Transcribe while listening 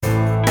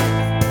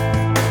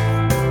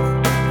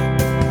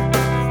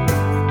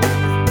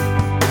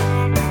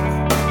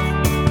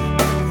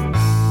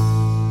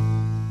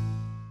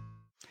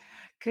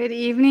Good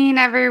evening,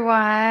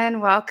 everyone.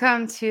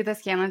 Welcome to the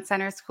Scanlon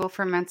Center School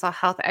for Mental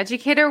Health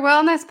Educator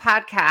Wellness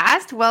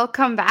podcast.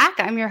 Welcome back.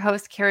 I'm your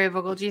host, Carrie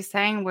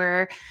Vogel-Gisang,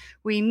 where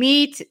we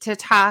meet to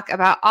talk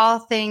about all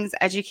things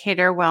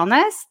educator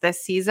wellness. This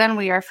season,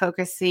 we are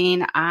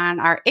focusing on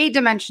our 8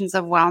 dimensions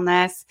of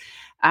wellness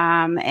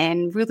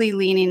and really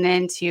leaning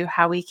into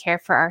how we care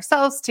for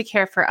ourselves to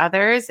care for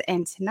others.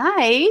 And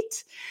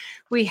tonight,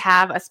 we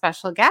have a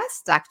special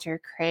guest, Dr.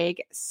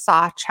 Craig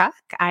Sawchuk.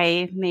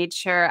 I made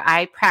sure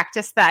I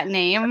practiced that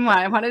name.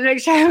 I wanted to make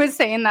sure I was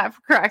saying that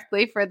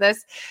correctly for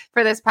this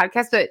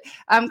podcast. But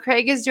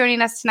Craig is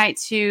joining us tonight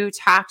to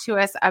talk to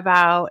us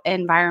about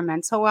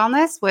environmental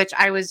wellness, which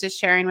I was just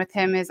sharing with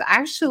him is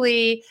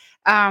actually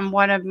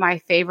one of my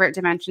favorite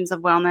dimensions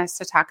of wellness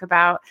to talk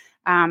about.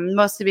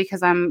 Mostly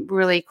because I'm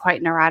really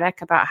quite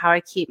neurotic about how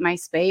I keep my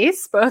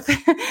space, both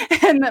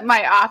in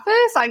my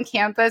office, on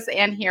campus,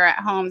 and here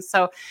at home.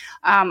 So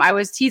I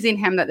was teasing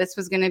him that this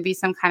was going to be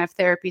some kind of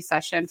therapy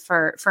session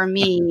for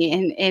me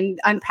in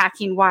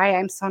unpacking why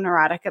I'm so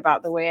neurotic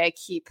about the way I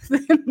keep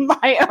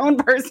my own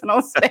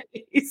personal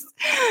space.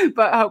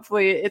 But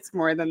hopefully it's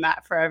more than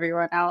that for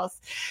everyone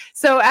else.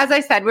 So as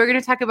I said, we're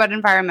going to talk about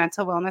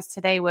environmental wellness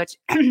today, which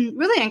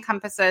really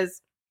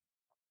encompasses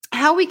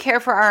how we care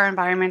for our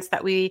environments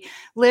that we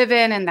live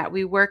in and that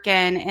we work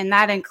in. And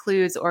that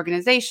includes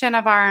organization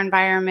of our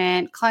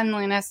environment,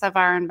 cleanliness of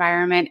our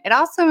environment. It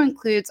also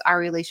includes our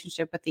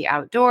relationship with the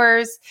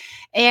outdoors.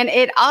 And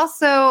it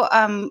also,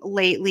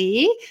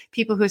 lately,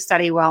 people who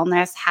study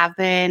wellness have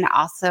been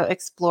also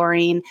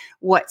exploring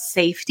what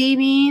safety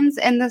means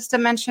in this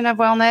dimension of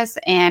wellness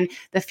and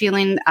the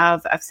feeling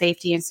of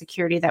safety and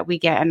security that we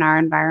get in our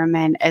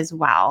environment as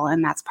well.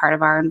 And that's part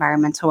of our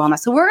environmental wellness.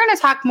 So we're going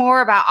to talk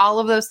more about all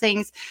of those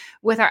things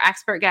with our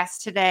expert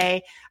guest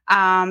today.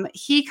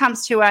 He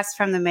comes to us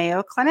from the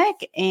Mayo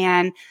Clinic,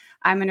 and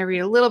I'm going to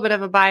read a little bit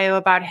of a bio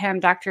about him.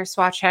 Dr.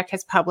 Sawchuk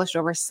has published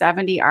over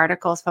 70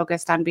 articles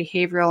focused on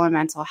behavioral and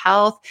mental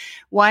health.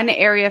 One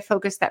area of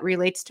focus that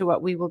relates to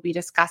what we will be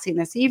discussing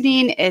this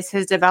evening is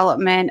his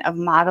development of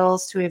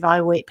models to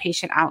evaluate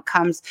patient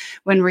outcomes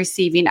when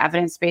receiving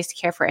evidence-based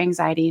care for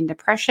anxiety and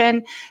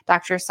depression.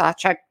 Dr.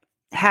 Sawchuk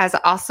has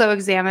also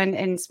examined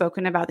and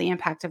spoken about the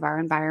impact of our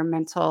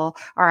environment,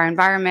 our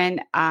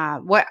environment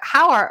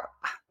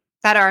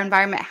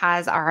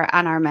has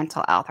on our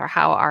mental health, or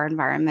how our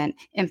environment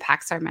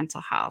impacts our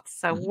mental health.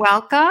 So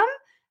welcome,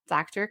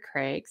 Dr.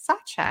 Craig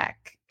Sawchuk.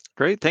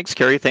 Great. Thanks,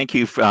 Carrie. Thank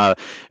you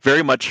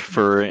very much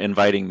for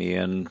inviting me.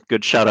 And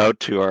good shout out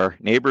to our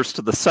neighbors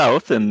to the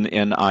south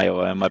in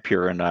Iowa. I'm up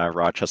here in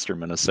Rochester,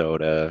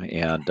 Minnesota.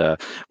 And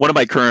one of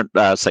my current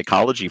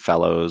psychology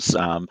fellows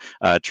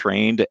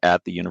trained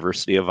at the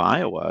University of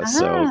Iowa.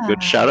 So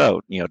good shout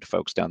out, to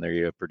folks down there.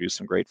 You have produced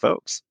some great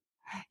folks.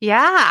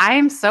 Yeah,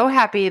 I'm so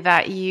happy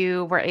that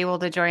you were able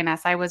to join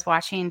us. I was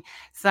watching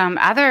some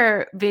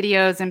other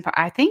videos and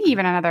I think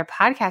even another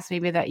podcast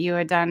maybe that you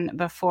had done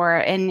before.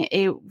 And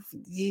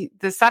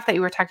the stuff that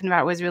you were talking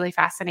about was really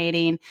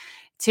fascinating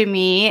to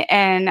me.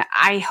 And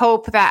I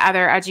hope that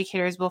other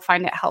educators will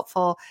find it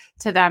helpful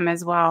to them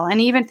as well. And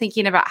even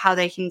thinking about how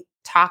they can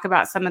talk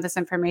about some of this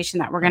information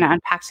that we're going to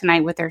unpack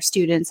tonight with their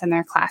students in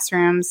their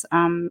classrooms.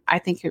 I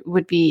think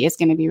it's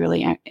going to be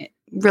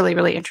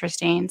really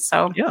interesting.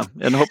 So yeah,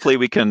 and hopefully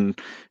we can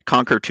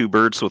conquer 2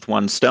 birds with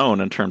 1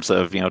 stone in terms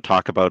of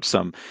talk about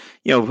some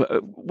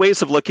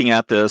ways of looking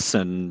at this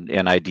and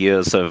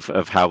ideas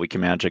of how we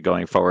can manage it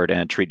going forward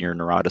and treating your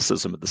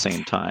neuroticism at the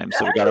same time.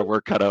 So we got our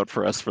work cut out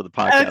for us for the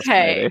podcast.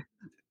 Okay. Today.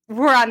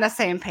 We're on the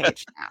same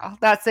page now.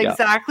 That's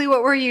exactly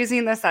what we're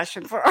using the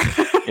session for.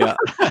 Yeah.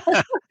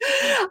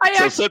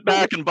 So sit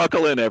back and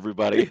buckle in,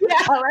 everybody.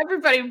 Yeah,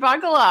 everybody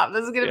buckle up.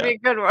 This is going to be a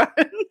good one.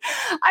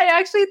 I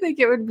actually think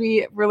it would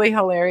be really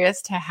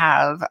hilarious to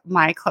have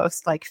my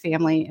close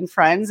family and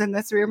friends in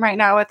this room right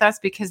now with us,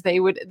 because they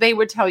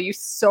would tell you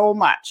so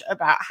much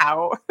about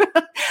how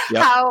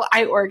how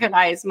I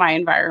organize my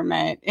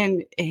environment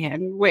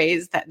in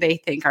ways that they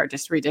think are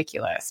just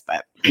ridiculous.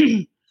 But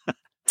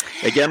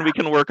again, we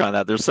can work on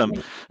that. There's some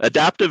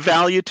adaptive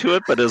value to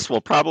it, but as we'll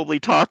probably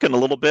talk in a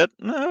little bit,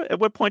 at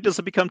what point does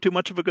it become too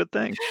much of a good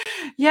thing?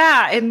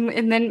 Yeah.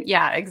 And then,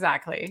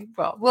 exactly.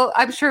 Well,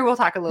 I'm sure we'll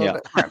talk a little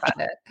bit more about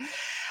it.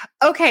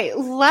 Okay.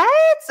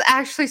 Let's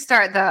actually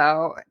start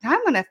though. Now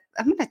I'm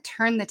going to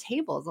turn the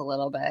tables a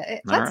little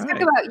bit. Let's talk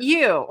about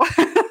you.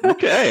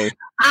 Okay.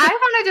 I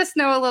want to just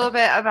know a little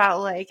bit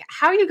about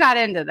how you got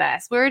into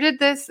this. Where did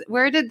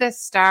this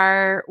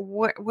start?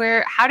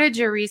 How did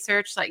your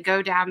research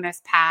go down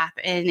this path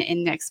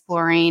in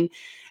exploring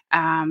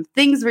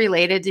things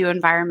related to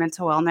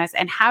environmental wellness,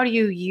 and how do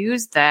you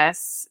use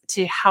this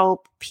to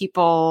help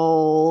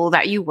people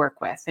that you work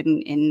with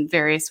in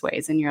various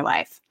ways in your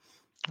life?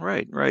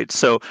 Right.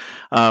 So,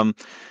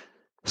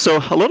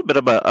 So a little bit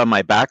about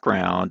my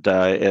background,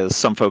 as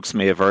some folks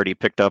may have already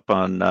picked up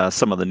on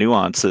some of the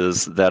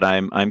nuances, that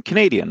I'm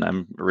Canadian.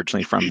 I'm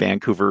originally from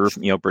Vancouver,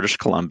 British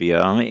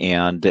Columbia,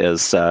 and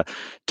as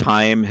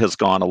time has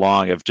gone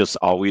along, I've just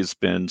always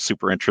been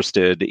super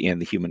interested in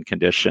the human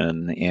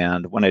condition.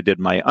 And when I did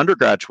my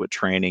undergraduate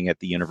training at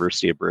the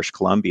University of British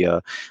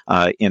Columbia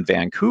in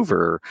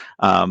Vancouver,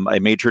 I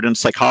majored in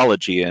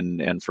psychology,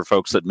 and for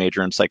folks that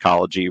major in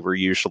psychology, we're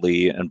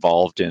usually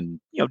involved in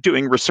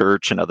doing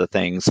research and other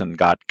things, and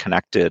got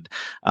connected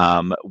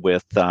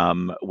with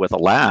a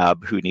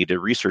lab who needed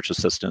research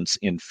assistants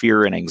in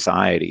fear and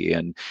anxiety.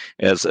 And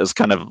as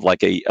kind of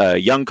like a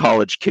young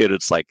college kid,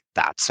 it's like,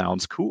 that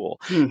sounds cool.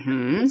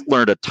 Mm-hmm.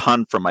 Learned a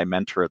ton from my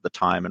mentor at the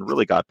time, and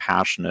really got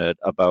passionate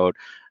about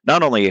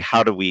not only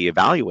how do we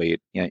evaluate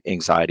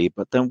anxiety,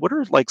 but then what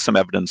are like some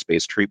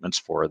evidence-based treatments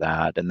for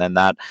that. And then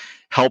that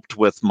helped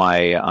with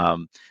my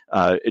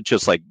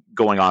just like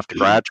going off to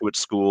graduate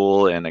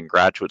school. And in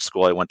graduate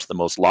school, I went to the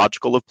most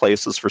logical of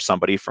places for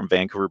somebody from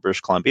Vancouver,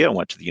 British Columbia. I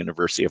went to the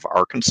University of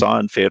Arkansas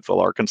in Fayetteville,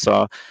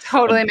 Arkansas.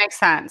 Totally makes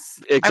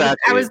sense. Exactly.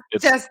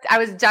 I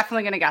was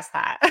definitely going to guess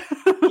that.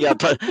 Yeah,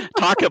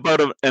 talk about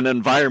an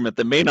environment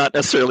that may not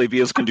necessarily be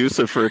as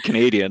conducive for a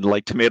Canadian,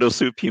 like tomato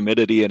soup,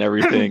 humidity, and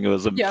everything.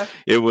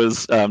 It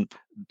was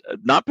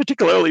not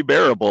particularly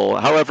bearable.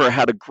 However, I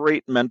had a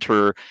great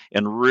mentor,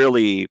 and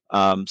really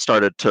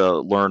started to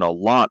learn a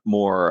lot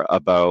more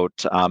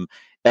about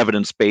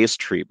evidence-based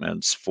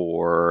treatments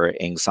for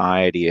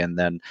anxiety. And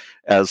then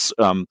as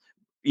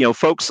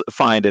folks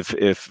find,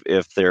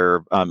 if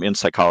they're in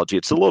psychology,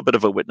 it's a little bit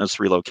of a witness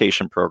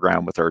relocation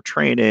program with our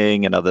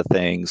training and other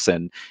things,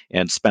 and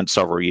spent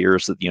several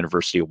years at the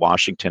University of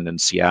Washington in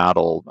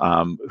Seattle,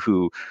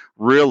 who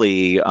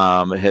really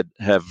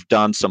have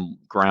done some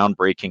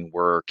groundbreaking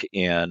work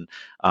in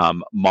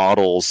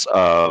models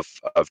of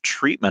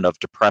treatment of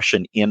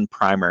depression in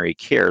primary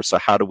care. So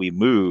how do we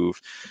move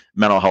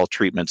mental health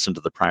treatments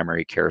into the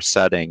primary care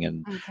setting?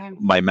 And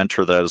my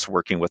mentor that I was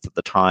working with at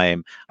the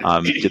time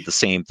did the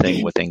same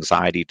thing with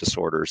anxiety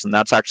disorders. And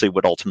that's actually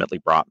what ultimately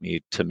brought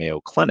me to Mayo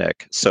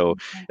Clinic. So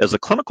as a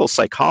clinical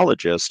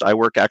psychologist, I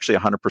work actually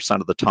 100%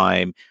 of the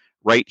time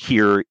right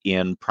here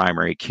in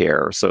primary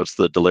care. So it's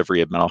the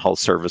delivery of mental health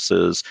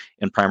services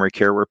in primary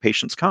care where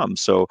patients come.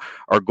 So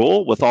our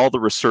goal with all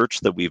the research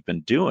that we've been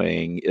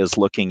doing is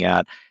looking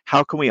at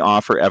how can we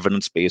offer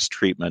evidence-based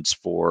treatments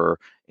for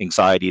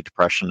anxiety,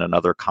 depression, and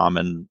other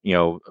common,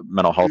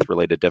 mental health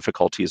related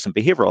difficulties and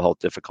behavioral health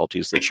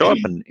difficulties that show up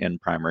in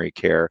primary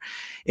care,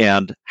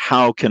 and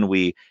how can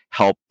we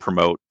help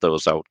promote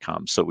those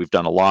outcomes. So we've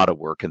done a lot of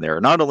work in there,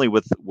 not only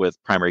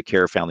with primary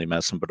care family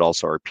medicine, but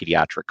also our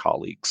pediatric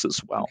colleagues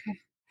as well.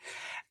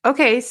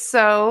 Okay,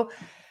 so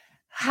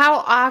how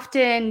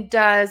often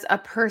does a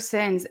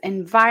person's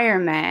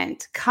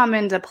environment come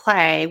into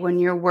play when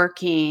you're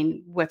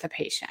working with a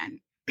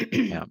patient?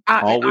 Yeah,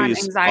 On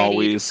always,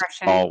 anxiety,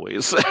 depression.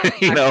 always.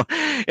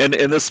 And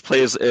this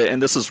plays,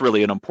 and this is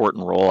really an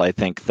important role. I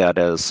think that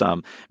as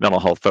mental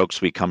health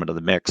folks, we come into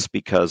the mix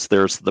because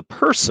there's the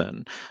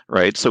person,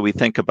 right? So we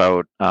think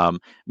about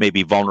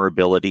maybe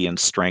vulnerability and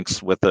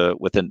strengths with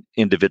an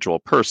individual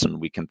person.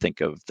 We can think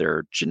of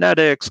their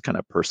genetics, kind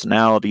of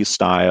personality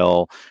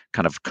style,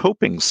 kind of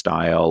coping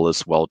style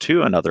as well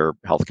too, and other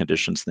health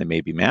conditions they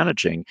may be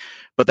managing.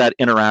 But that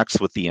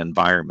interacts with the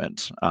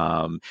environment,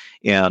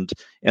 and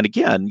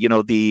again,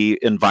 the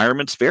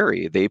environments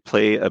vary. They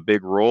play a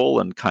big role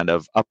in kind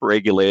of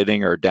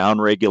upregulating or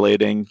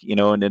downregulating,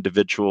 an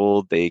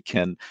individual. They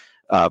can,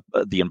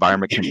 the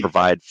environment can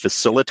provide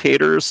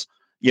facilitators,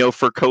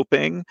 for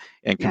coping,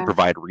 and can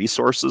provide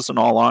resources, in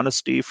all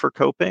honesty, for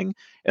coping.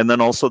 And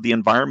then also the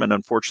environment,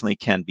 unfortunately,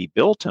 can be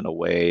built in a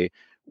way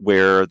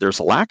where there's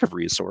a lack of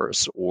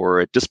resource,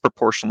 or it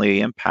disproportionately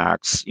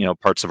impacts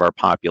parts of our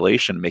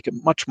population, make it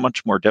much,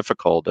 much more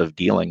difficult of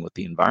dealing with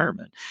the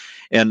environment.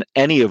 And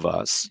any of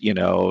us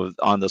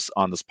on this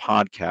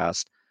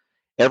podcast,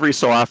 every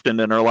so often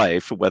in our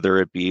life, whether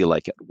it be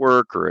like at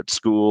work or at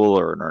school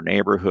or in our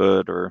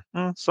neighborhood or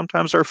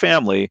sometimes our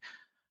family,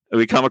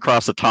 we come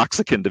across a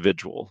toxic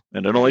individual,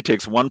 and it only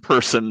takes one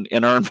person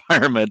in our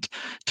environment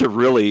to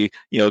really,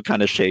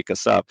 kind of shake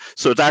us up.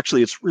 So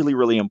it's really,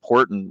 really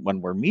important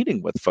when we're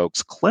meeting with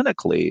folks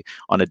clinically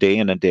on a day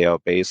in and day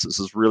out basis,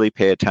 is really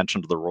pay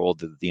attention to the role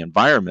that the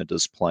environment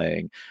is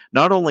playing,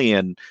 not only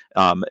in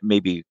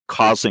maybe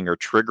causing or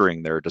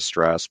triggering their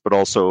distress, but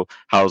also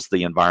how's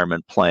the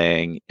environment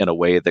playing in a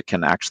way that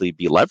can actually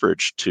be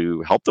leveraged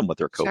to help them with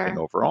their coping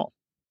overall.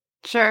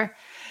 Sure.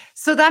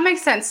 So that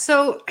makes sense.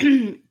 So,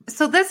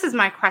 so this is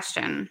my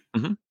question.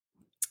 Mm-hmm.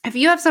 If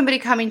you have somebody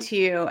coming to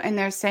you and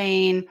they're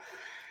saying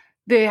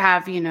they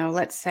have,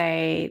 let's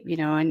say,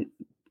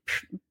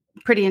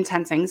 pretty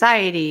intense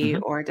anxiety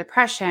or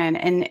depression,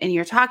 and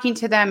you're talking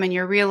to them and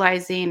you're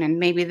realizing, and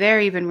maybe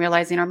they're even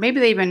realizing, or maybe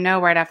they even know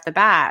right off the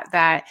bat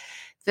that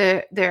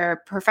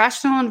their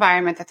professional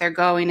environment that they're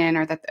going in,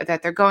 or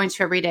that they're going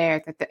to every day,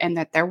 or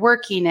that they're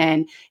working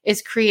in,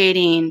 is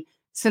creating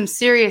some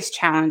serious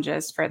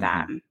challenges for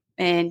them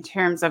in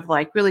terms of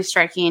like really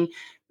striking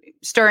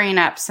stirring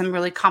up some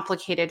really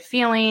complicated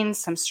feelings,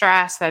 some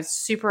stress that's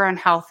super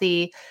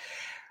unhealthy.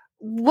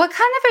 What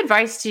kind of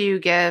advice do you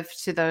give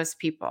to those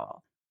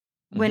people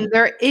when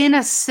they're in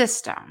a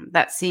system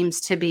that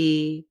seems to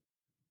be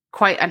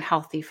quite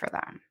unhealthy for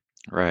them?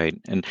 Right.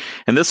 And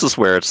this is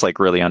where it's like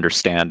really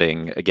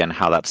understanding again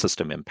how that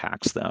system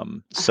impacts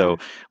them. So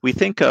we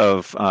think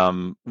of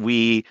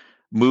we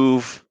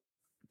move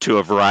to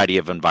a variety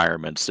of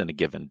environments in a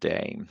given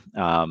day.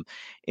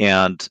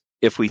 And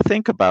if we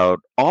think about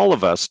all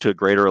of us to a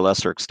greater or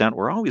lesser extent,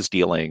 we're always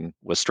dealing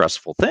with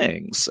stressful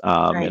things.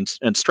 Right.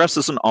 And stress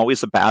isn't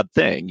always a bad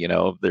thing.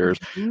 There's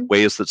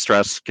ways that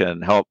stress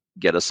can help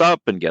get us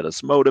up and get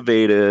us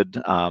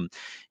motivated and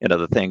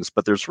other things.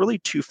 But there's really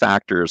two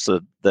factors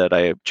that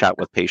I chat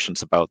with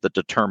patients about that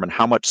determine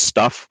how much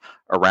stuff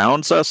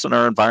around us in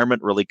our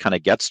environment really kind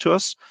of gets to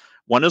us.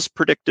 One is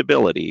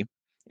predictability,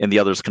 and the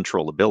other is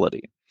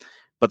controllability.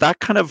 But that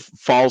kind of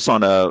falls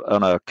on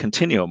a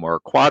continuum or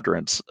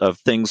quadrants of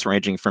things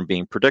ranging from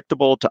being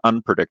predictable to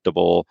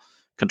unpredictable,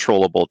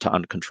 controllable to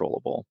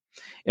uncontrollable.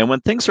 And when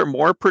things are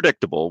more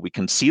predictable, we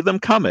can see them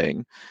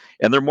coming,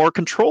 and they're more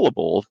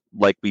controllable,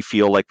 like we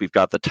feel like we've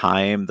got the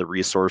time, the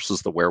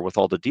resources, the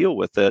wherewithal to deal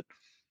with it.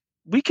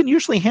 We can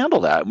usually handle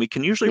that, and we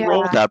can usually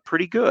roll with that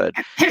pretty good.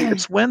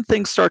 It's when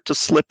things start to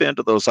slip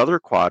into those other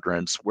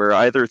quadrants where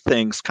either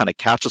things kind of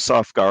catch us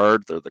off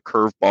guard, they're the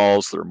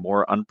curveballs, they're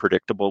more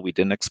unpredictable, we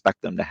didn't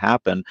expect them to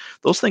happen.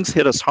 Those things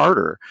hit us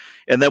harder.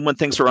 And then when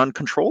things are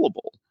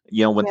uncontrollable,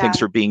 when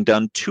things are being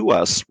done to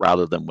us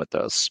rather than with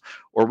us,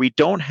 or we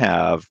don't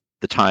have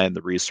the time,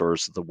 the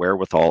resource, the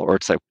wherewithal, or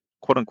it's a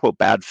quote unquote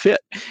bad fit,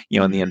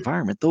 in the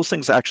environment, those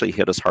things actually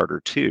hit us harder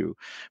too.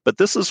 But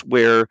this is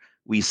where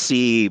we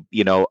see,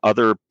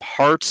 other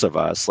parts of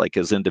us, like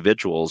as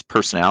individuals,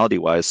 personality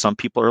wise, some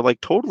people are like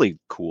totally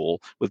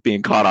cool with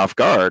being caught off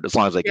guard as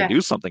long as they can do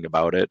something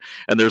about it.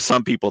 And there's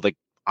some people that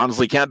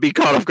honestly can't be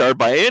caught off guard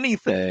by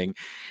anything.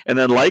 And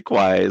then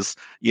likewise,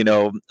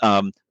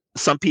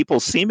 some people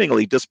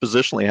seemingly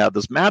dispositionally have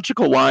this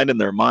magical line in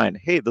their mind.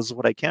 Hey, this is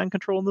what I can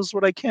control and this is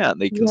what I can't.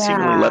 They can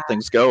seemingly let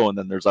things go. And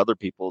then there's other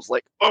people's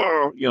like,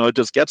 oh, it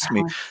just gets to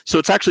me. So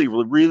it's actually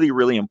really,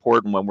 really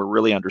important when we're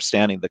really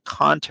understanding the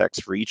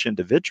context for each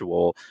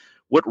individual.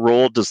 What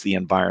role does the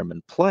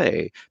environment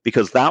play?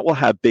 Because that will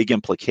have big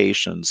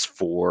implications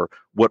for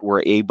what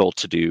we're able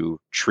to do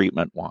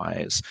treatment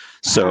wise.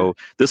 So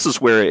this is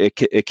where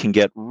it can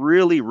get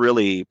really,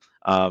 really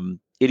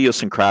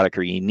idiosyncratic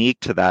or unique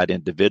to that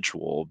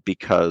individual,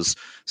 because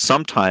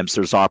sometimes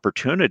there's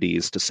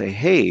opportunities to say,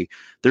 hey,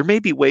 there may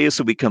be ways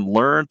that we can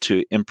learn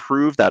to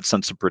improve that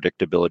sense of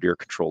predictability or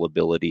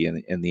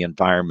controllability in the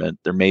environment.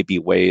 There may be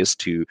ways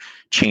to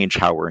change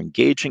how we're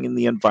engaging in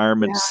the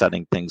environment,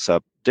 setting things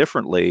up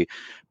differently.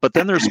 But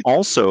then there's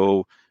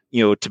also,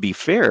 to be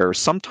fair,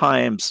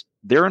 sometimes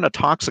they're in a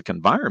toxic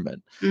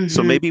environment.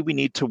 So maybe we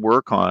need to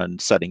work on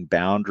setting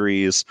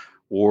boundaries,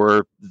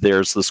 or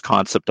there's this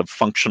concept of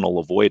functional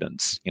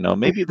avoidance.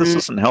 Maybe this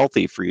isn't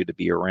healthy for you to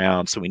be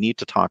around, so we need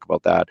to talk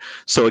about that.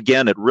 So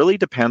again, it really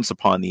depends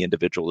upon the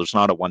individual. There's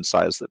not a one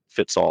size that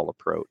fits all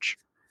approach.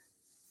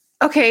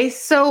 Okay,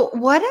 so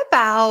what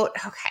about,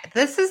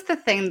 this is the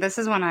thing. This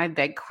is one of my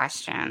big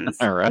questions.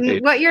 All right.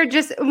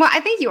 I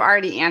think you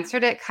already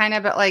answered it kind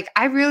of, but like,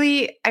 I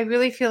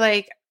really feel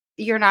like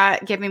you're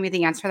not giving me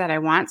the answer that I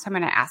want, so I'm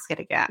going to ask it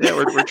again. Yeah,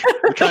 we're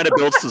trying to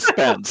build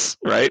suspense,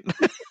 right?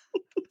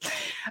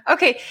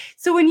 Okay.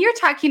 So when you're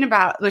talking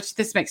about, which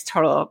this makes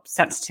total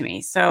sense to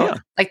me. So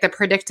like the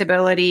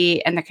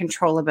predictability and the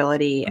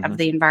controllability of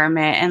the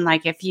environment. And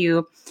like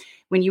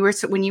when you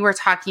were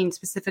talking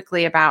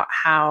specifically about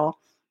how,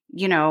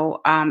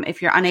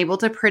 if you're unable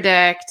to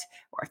predict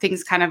or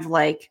things kind of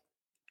like,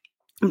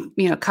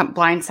 come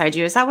blindside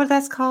you. Is that what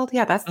that's called?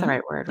 Yeah, that's the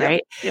right word,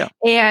 right? Yeah.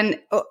 And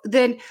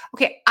then,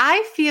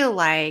 I feel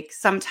like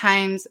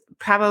sometimes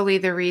probably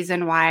the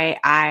reason why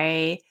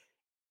I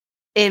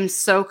am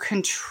so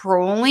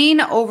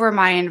controlling over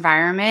my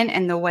environment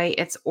and the way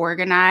it's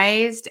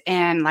organized.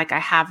 And like I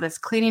have this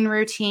cleaning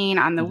routine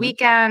on the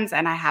weekends,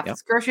 and I have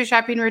this grocery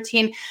shopping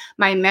routine.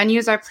 My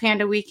menus are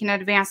planned a week in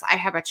advance. I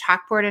have a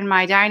chalkboard in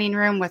my dining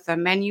room with a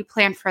menu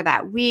plan for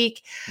that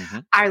week.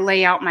 I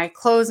lay out my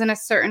clothes in a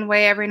certain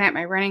way every night,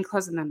 my running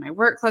clothes and then my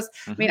work clothes.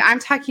 I mean, I'm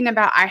talking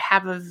about, I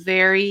have a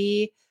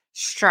very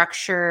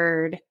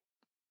structured,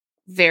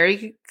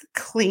 very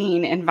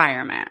clean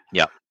environment.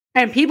 Yeah.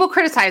 And people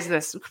criticize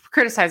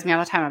me all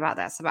the time about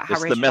this, about how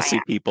it's the messy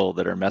people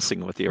that are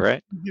messing with you,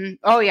 right?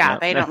 Oh yeah.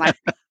 They don't like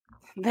me.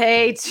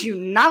 They do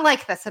not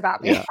like this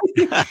about me.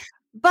 Yeah.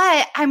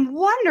 But I'm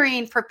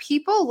wondering, for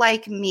people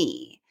like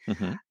me,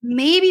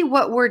 maybe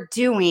what we're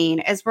doing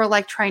is we're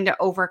like trying to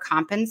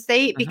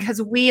overcompensate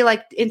because we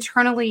like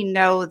internally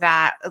know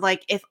that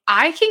like, if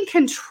I can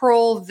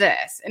control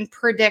this and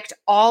predict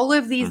all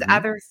of these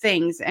other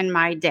things in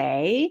my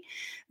day,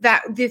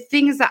 that the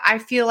things that I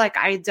feel like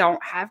I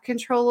don't have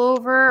control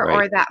over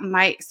or that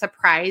might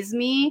surprise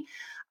me,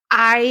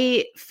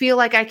 I feel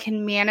like I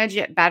can manage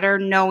it better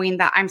knowing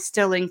that I'm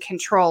still in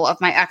control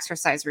of my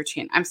exercise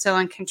routine. I'm still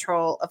in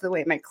control of the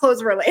way my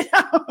clothes were laid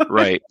out.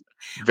 Right.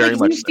 Very Do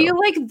much you so. feel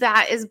like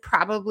that is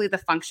probably the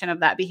function of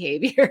that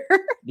behavior?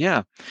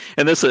 Yeah,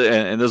 and this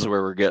is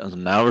where we're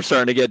getting. Now we're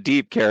starting to get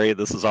deep, Carrie.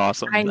 This is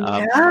awesome. I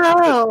But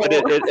know.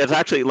 it's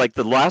actually like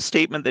the last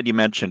statement that you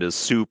mentioned is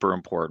super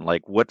important.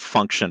 Like, what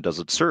function does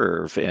it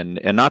serve? And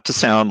not to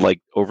sound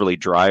like overly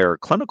dry or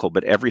clinical,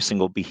 but every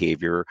single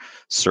behavior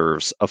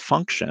serves a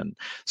function.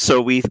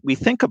 So we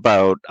think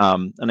about,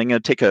 and I'm going to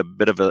take a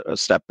bit of a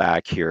step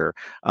back here.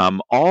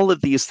 All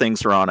of these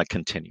things are on a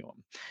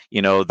continuum.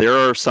 There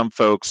are some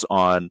folks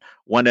on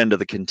one end of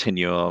the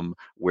continuum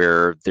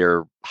where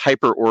they're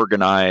hyper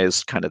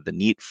organized, kind of the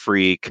neat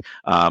freak,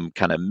 kind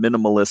of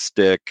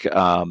minimalistic,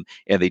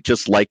 and they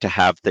just like to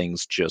have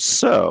things just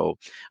so.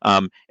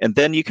 And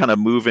then you kind of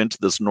move into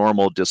this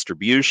normal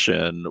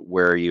distribution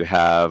where you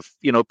have,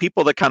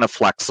 people that kind of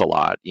flex a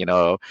lot.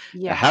 Yeah.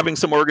 Having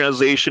some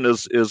organization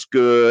is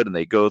good, and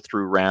they go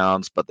through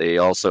rounds, but they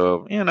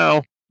also,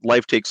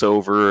 life takes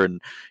over,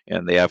 and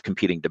they have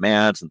competing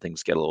demands, and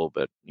things get a little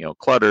bit,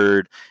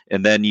 cluttered.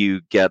 And then you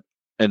get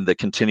in the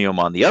continuum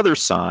on the other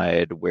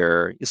side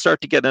where you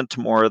start to get into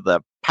more of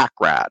the pack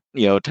rat,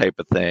 type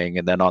of thing.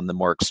 And then on the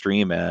more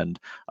extreme end,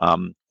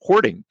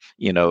 hoarding,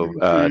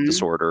 Mhm.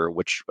 disorder,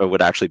 which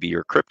would actually be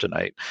your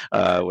kryptonite,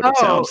 what it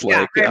Oh, sounds yeah,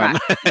 like. very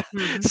much.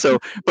 Mhm. So,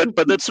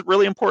 but that's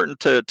really important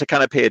to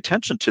kind of pay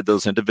attention to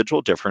those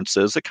individual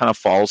differences. It kind of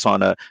falls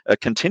on a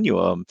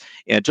continuum,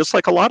 and just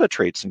like a lot of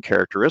traits and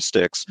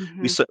characteristics,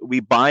 Mhm. we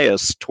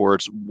bias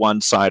towards one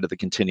side of the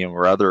continuum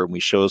or other, and we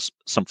show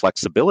some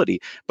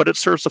flexibility, but it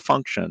serves a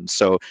function.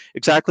 So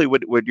exactly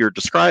what you're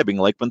describing,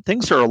 like when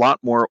things are a lot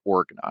more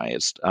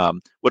organized,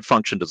 what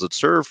function does it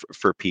serve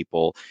for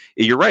people?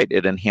 You're right,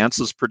 it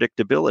enhances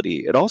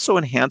predictability. It also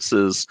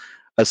enhances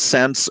a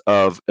sense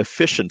of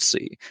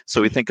efficiency.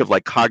 So we think of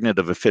like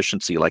cognitive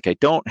efficiency, like I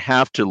don't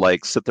have to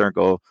like sit there and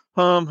go,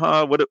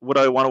 what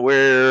do I want to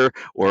wear,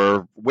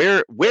 or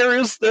where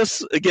is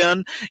this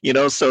again?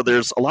 So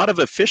there's a lot of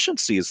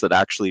efficiencies that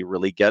actually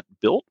really get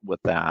built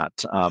with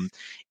that.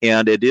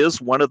 And it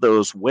is one of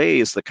those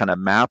ways that kind of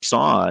maps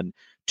on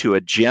to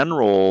a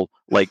general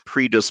like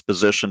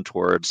predisposition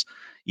towards,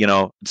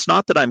 it's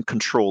not that I'm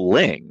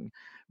controlling,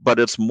 but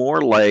it's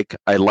more like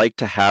I like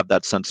to have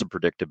that sense of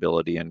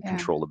predictability and Yeah.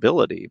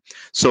 controllability.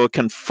 So it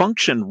can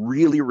function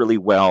really, really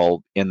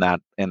well in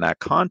that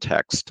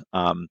context.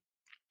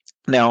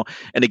 Now,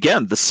 and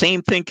again, the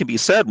same thing can be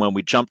said when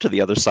we jump to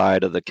the other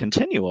side of the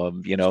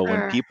continuum. When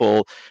Sure.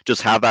 people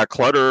just have that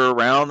clutter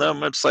around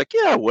them, it's like,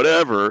 yeah,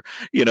 whatever,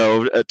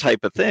 a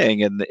type of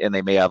thing. And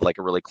they may have like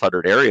a really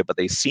cluttered area, but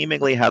they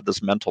seemingly have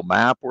this mental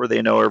map where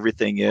they know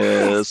everything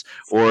Yes. is,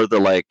 or they're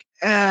like,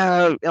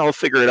 I'll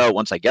figure it out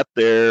once I get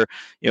there,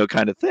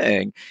 kind of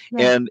thing.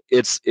 Yeah. And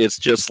it's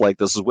just like,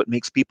 this is what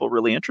makes people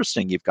really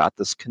interesting. You've got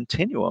this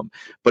continuum,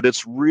 but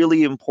it's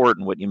really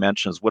important. What you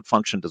mentioned is, what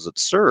function does it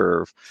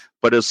serve?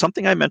 But as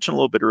something I mentioned a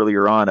little bit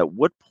earlier on, at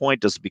what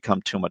point does it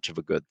become too much of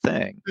a good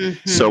thing?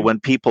 So Mhm. when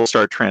people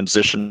start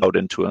transitioning out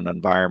into an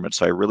environment,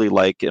 so I really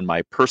like in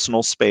my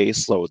personal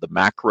space, so the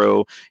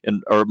macro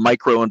or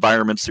micro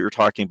environments that you're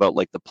talking about,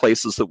 like the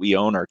places that we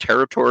own our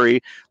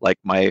territory, like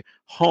my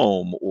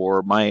home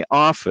or my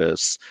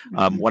office.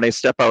 Mhm. When I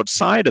step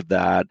outside of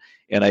that,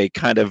 and I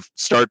kind of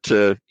start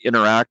to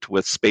interact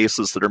with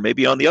spaces that are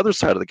maybe on the other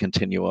side of the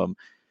continuum,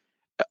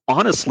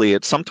 honestly,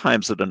 it's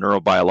sometimes at a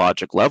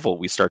neurobiologic level,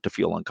 we start to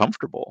feel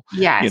uncomfortable.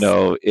 Yes.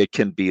 It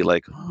can be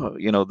like,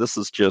 oh, this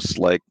is just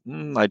like,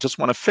 I just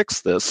want to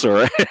fix this,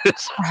 or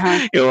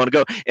Uh-huh. want to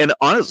go. And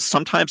honestly,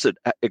 sometimes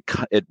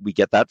we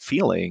get that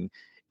feeling,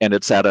 and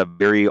it's at a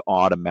very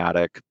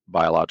automatic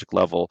biologic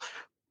level.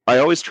 I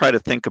always try to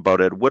think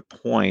about it. At what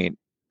point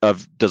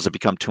does it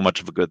become too much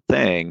of a good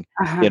thing,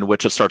 Uh-huh. in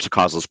which it starts to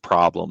cause us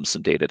problems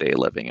in day-to-day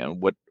living? And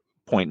what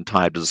point in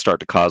time does it start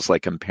to cause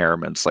like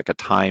impairments, like a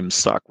time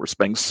suck? We're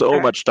spending so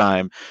Sure. much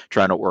time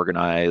trying to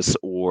organize,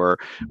 or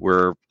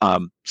we're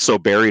so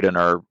buried in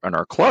our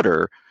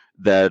clutter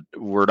that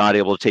we're not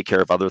able to take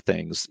care of other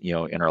things,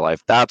 in our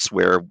life. That's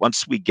where,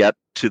 once we get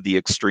to the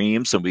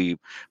extremes and we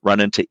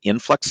run into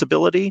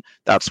inflexibility,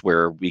 that's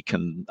where we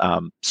can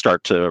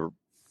start to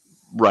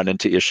run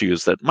into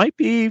issues that might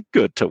be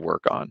good to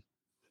work on.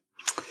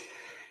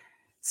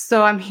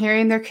 So I'm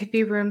hearing there could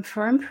be room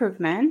for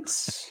improvement.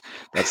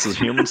 That's the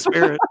human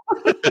spirit.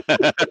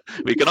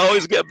 We can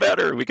always get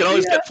better. We can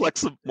always Yeah.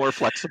 get more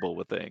flexible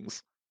with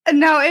things.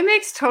 No, it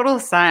makes total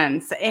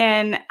sense.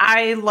 And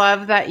I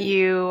love that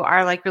you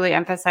are like really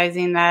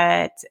emphasizing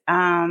that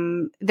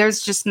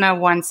there's just no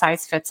one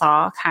size fits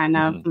all kind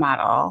of Mhm.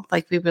 model.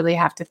 Like we really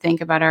have to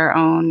think about our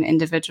own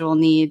individual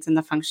needs and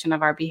the function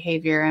of our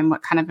behavior and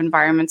what kind of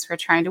environments we're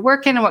trying to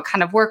work in and what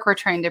kind of work we're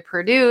trying to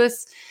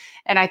produce.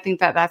 And I think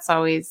that that's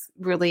always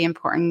really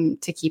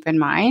important to keep in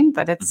mind,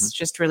 that it's Mhm.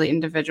 just really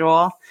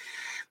individual.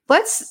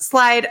 Let's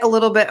slide a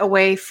little bit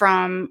away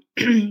from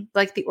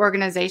like the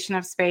organization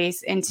of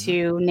space Mhm.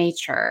 into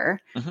nature.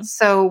 Mhm.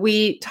 So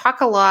we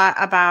talk a lot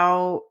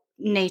about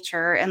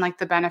nature and like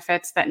the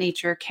benefits that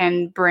nature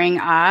can bring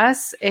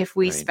us if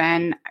we Right.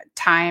 spend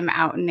time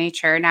out in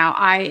nature. Now,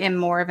 I am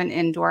more of an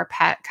indoor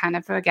pet kind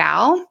of a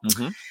gal.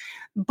 Mhm.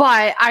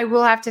 But I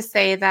will have to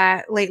say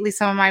that lately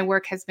some of my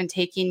work has been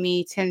taking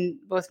me to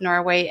both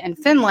Norway and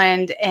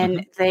Finland,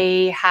 and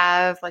they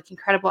have like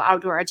incredible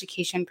outdoor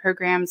education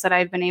programs that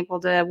I've been able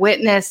to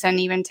witness and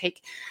even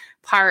take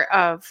part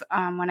of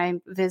when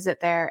I visit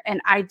there. And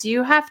I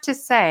do have to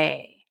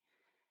say,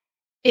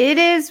 it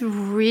is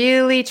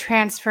really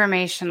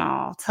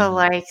transformational to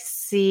like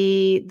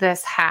see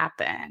this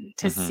happen,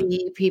 to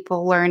see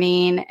people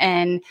learning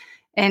and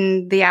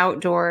in the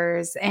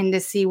outdoors, and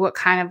to see what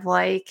kind of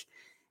like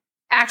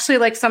actually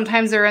like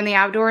sometimes they're in the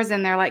outdoors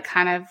and they're like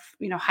kind of,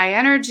 high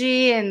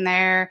energy and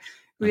they're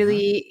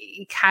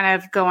really kind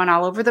of going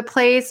all over the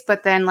place,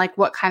 but then like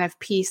what kind of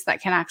peace that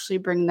can actually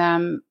bring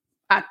them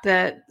at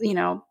the,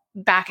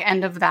 back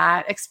end of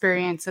that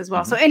experience as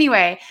well. So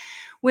anyway,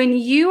 when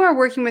you are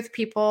working with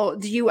people,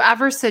 do you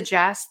ever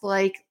suggest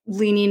like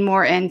leaning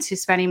more into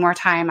spending more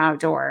time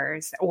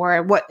outdoors,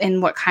 or what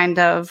kind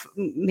of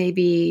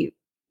maybe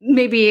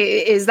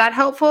is that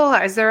helpful?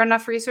 Is there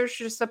enough research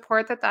to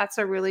support that that's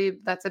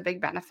a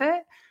big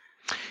benefit?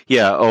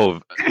 Yeah.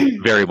 Oh,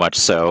 very much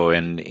so.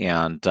 And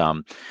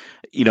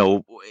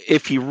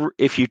if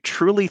you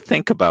truly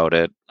think about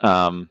it,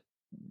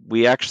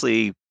 we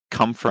actually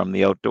come from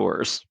the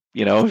outdoors.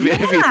 If you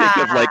think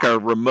of like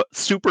our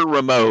super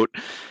remote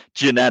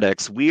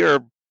genetics, we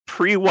are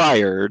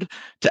pre-wired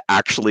to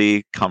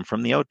actually come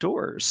from the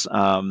outdoors.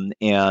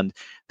 And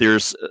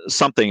there's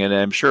something, and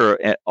I'm sure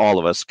all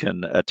of us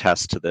can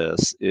attest to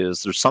this,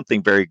 is there's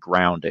something very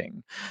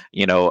grounding,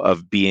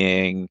 of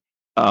being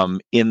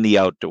in the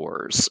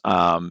outdoors.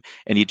 And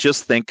you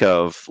just think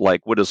of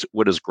like what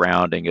is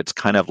grounding. It's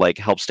kind of like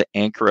helps to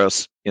anchor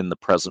us in the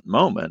present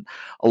moment.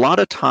 A lot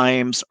of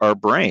times our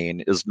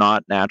brain is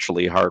not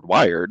naturally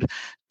hardwired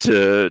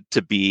to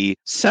be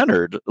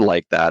centered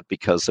like that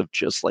because of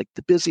just like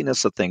the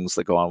busyness of things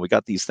that go on. We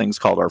got these things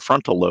called our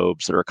frontal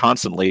lobes that are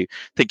constantly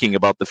thinking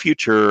about the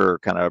future or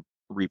kind of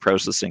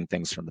reprocessing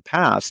things from the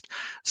past.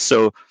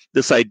 So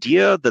this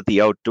idea that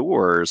the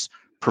outdoors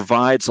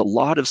provides a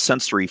lot of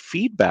sensory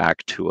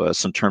feedback to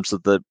us in terms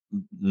of the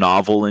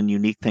novel and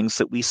unique things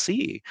that we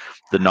see,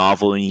 the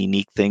novel and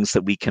unique things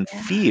that we can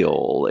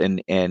feel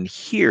and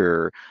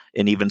hear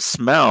and even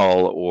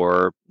smell,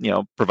 or,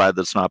 provided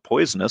that it's not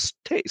poisonous,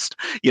 taste,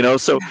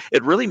 so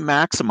it really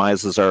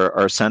maximizes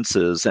our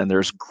senses. And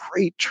there's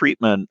great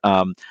treatment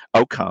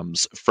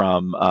outcomes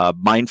from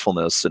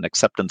mindfulness and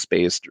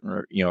acceptance-based,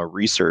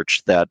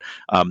 research that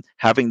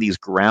having these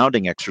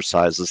grounding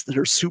exercises that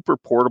are super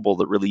portable,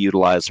 that really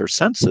utilize our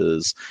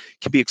senses,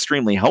 can be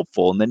extremely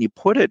helpful. And then you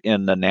put it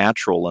in a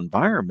natural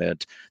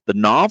environment, the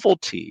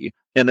novelty,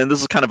 and then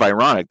this is kind of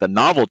ironic, the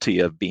novelty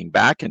of being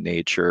back in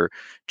nature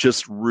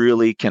just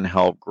really can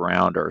help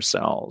ground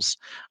ourselves.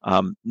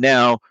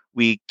 Now,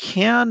 we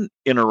can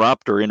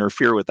interrupt or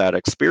interfere with that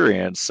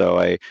experience. So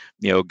I,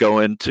 go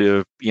on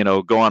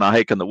a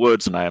hike in the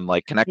woods and I'm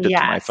like connected to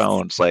my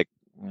phone. It's like,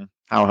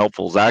 how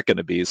helpful is that going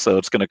to be? So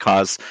it's going to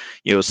cause,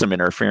 some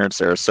interference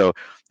there. So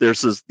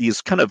there's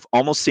these kind of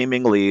almost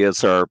seemingly,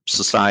 as our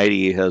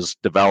society has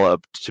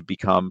developed to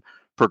become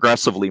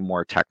progressively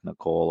more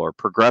technical or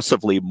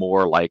progressively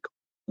more like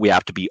we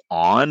have to be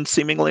on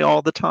seemingly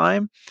all the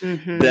time,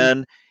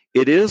 then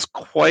it is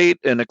quite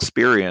an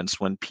experience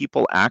when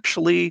people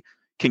actually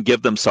can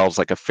give themselves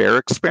like a fair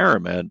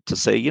experiment to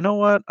say, you know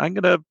what, I'm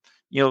going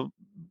to,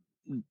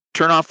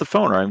 turn off the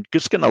phone, or I'm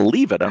just going to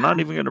leave it. I'm not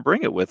even going to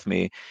bring it with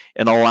me,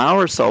 and allow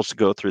ourselves to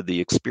go through the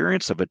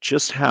experience of it,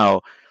 just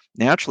how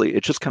naturally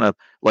it just kind of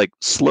like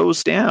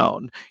slows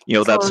down,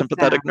 that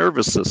sympathetic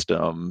nervous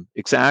system.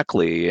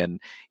 Exactly. And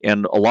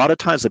a lot of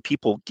times that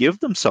people give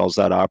themselves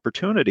that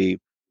opportunity,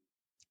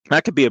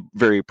 that could be a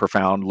very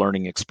profound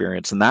learning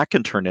experience, and that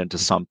can turn into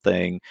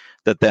something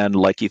that then,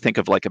 like, you think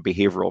of like a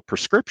behavioral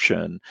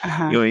prescription.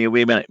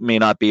 We may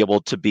not be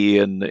able to be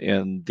in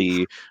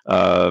the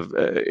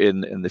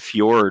in the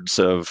fjords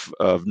of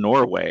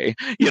Norway,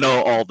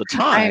 all the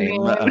time.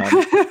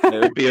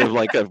 It would be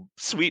like a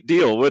sweet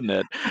deal, wouldn't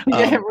it?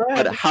 Yeah, it would.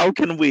 But how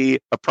can we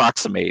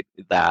approximate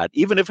that,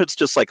 even if it's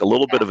just like a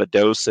little bit of a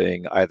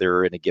dosing,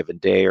 either in a given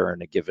day or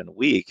in a given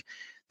week,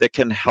 that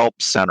can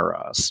help center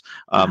us.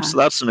 So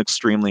that's an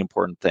extremely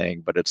important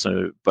thing. But it's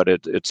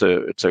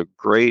a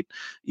great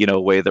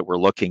way that we're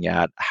looking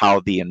at how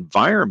the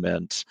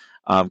environment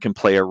can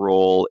play a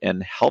role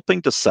in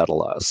helping to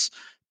settle us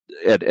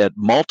at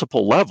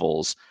multiple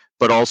levels.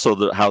 But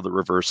also how the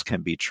reverse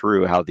can be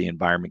true, how the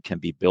environment can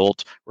be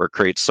built where it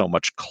creates so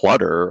much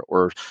clutter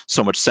or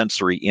so much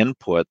sensory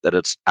input that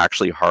it's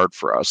actually hard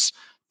for us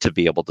to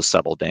be able to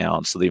settle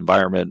down. So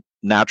the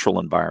natural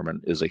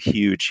environment is a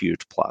huge,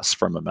 huge plus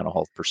from a mental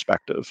health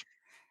perspective.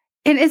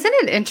 And isn't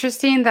it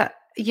interesting that,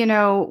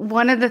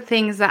 one of the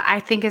things that I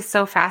think is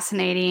so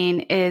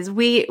fascinating is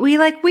we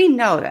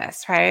know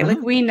this, right?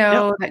 Like we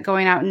know that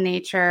going out in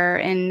nature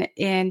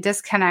and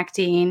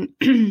disconnecting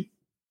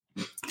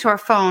to our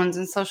phones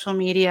and social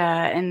media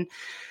and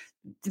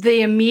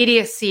the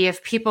immediacy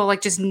of people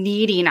like just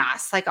needing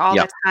us like all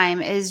the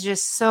time is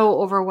just so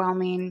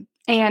overwhelming.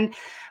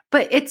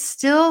 but it's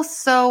still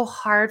so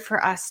hard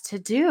for us to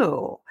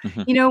do.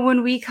 Mhm.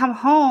 When we come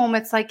home,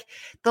 it's like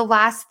the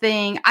last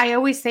thing I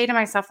always say to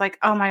myself, like,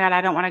 oh my God,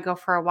 I don't want to go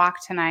for a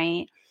walk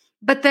tonight.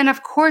 But then,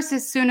 of course,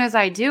 as soon as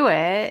I do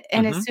it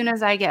and as Mhm. soon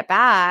as I get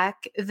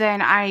back,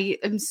 then I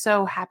am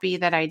so happy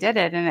that I did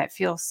it and it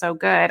feels so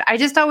good. I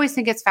just always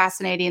think it's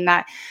fascinating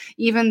that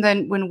even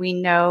then when we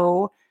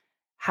know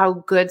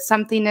how good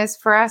something is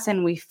for us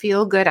and we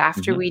feel good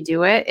after Mhm. we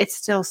do it, it's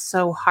still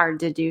so hard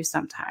to do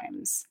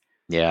sometimes.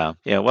 Yeah.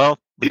 Yeah. Well,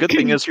 the good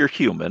thing is you're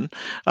human,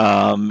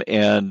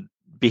 and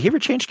behavior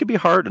change can be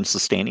hard, and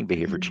sustaining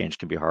behavior Mhm. change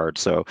can be hard.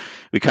 So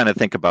we kind of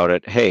think about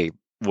it. Hey,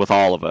 with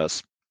all of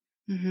us,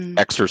 Mhm.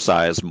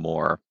 exercise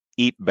more,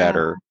 eat Yeah.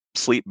 better,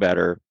 sleep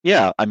better.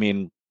 Yeah, I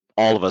mean,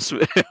 all of us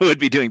would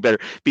be doing better.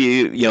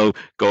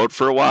 Go out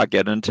for a walk,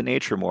 get into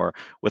nature more,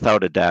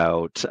 without a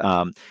doubt.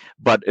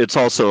 But it's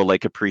also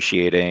like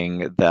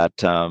appreciating that,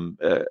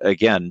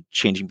 again,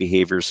 changing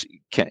behaviors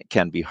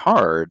can be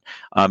hard.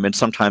 And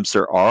sometimes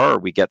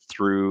we get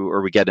through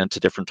or we get into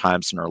different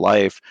times in our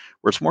life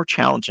where it's more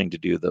challenging to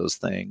do those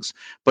things.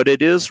 But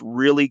it is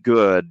really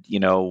good,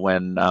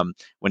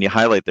 when you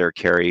highlight there,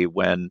 Carrie,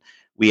 when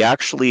we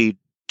actually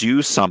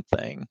do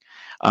something,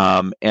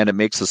 and it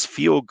makes us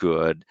feel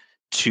good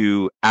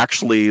to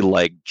actually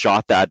like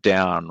jot that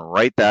down,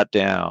 write that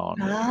down,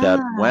 that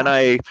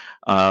Ah.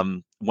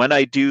 when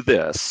I do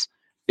this,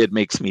 it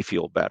makes me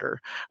feel better.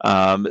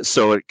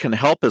 So it can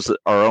help as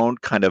our own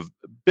kind of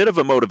bit of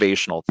a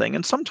motivational thing.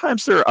 And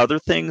sometimes there are other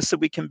things that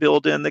we can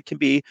build in that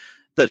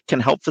can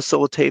help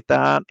facilitate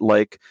that.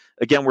 Like,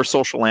 again, we're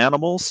social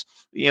animals,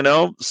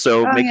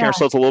 so Oh, making yeah.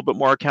 ourselves a little bit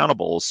more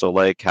accountable. So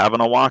like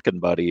having a walking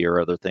buddy or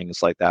other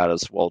things like that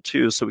as well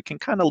too. So we can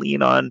kind of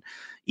lean on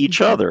each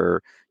Mhm.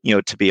 other,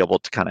 to be able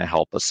to kind of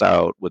help us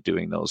out with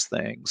doing those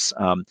things.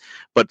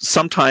 But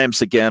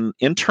sometimes, again,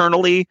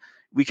 internally,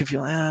 we can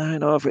feel, I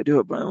know if I do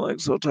it, but I'm like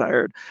so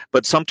tired.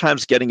 But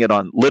sometimes getting it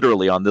on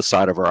literally on this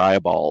side of our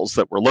eyeballs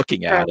that we're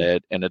looking Sure. at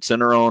it, and it's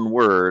in our own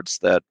words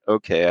that,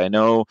 okay, I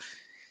know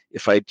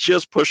if I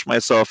just push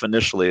myself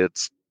initially,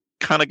 it's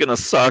kind of going to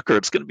suck, or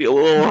it's going to be a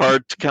little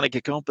hard to kind of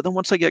get going. But then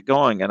once I get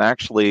going, it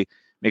actually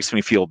makes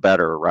me feel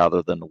better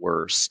rather than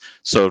worse.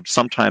 So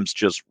sometimes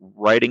just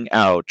writing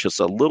out just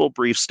a little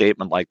brief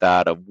statement like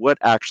that of what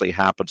actually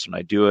happens when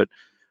I do it,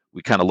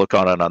 we kind of look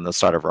on it on the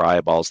side of our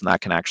eyeballs, and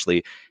that can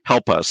actually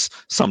help us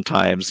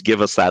sometimes, give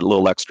us that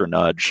little extra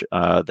nudge,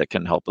 that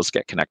can help us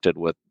get connected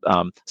with,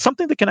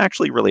 something that can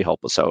actually really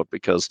help us out.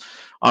 Because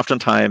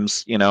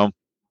oftentimes,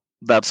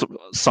 that's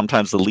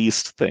sometimes the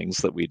least things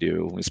that we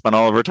do. We spend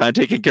all of our time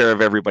taking care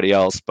of everybody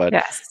else, but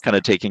Yes. kind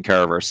of taking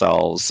care of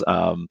ourselves,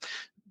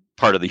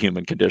 part of the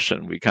human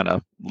condition, we kind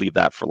of leave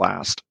that for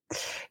last.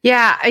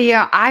 Yeah,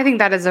 yeah, I think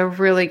that is a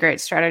really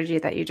great strategy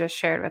that you just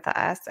shared with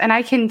us. And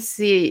I can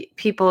see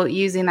people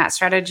using that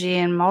strategy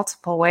in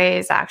multiple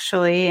ways,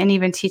 actually, and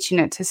even teaching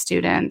it to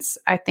students.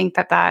 I think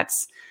that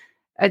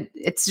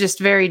it's just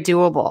very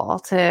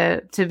doable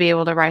to be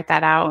able to write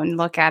that out and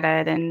look at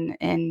it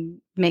and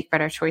make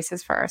better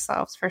choices for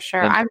ourselves, for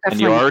sure. And I'm and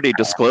you definitely already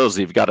disclosed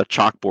you've got a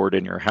chalkboard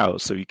in your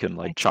house, so you can I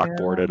like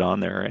chalkboard it do. on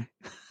there.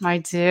 I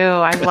do.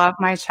 I love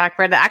my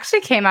chalkboard. It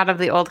actually came out of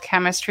the old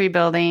chemistry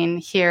building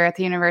here at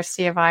the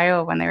University of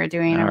Iowa when they were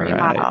doing a All right.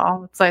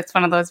 remodel. So it's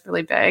one of those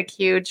really big,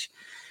 huge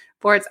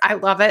boards. I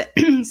love it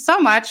so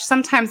much.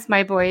 Sometimes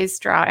my boys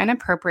draw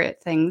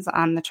inappropriate things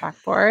on the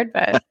chalkboard,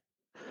 but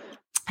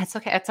it's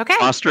okay. It's okay.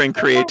 Fostering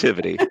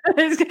creativity.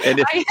 And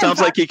it I am sounds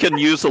like you can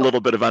use a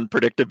little bit of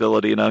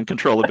unpredictability and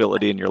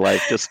uncontrollability in your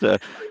life just to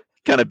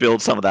kind of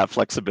build some of that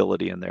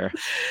flexibility in there.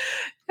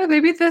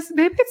 maybe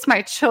it's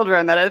my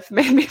children that have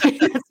made me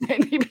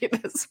be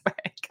this way.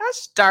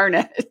 Gosh darn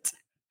it.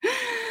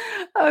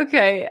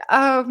 Okay.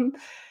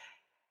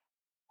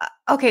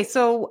 Okay,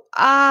 so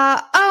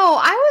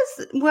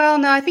well,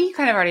 no, I think you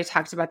kind of already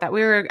talked about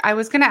that. I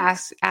was going to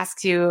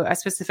ask you a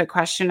specific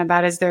question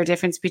about is there a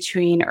difference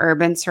between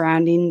urban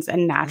surroundings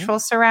and Mhm. natural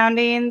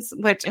surroundings,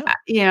 which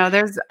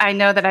Yeah. I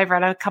know that I've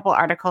read a couple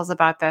articles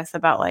about this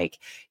about like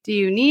do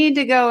you need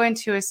to go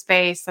into a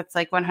space that's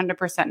like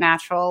 100%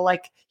 natural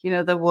like,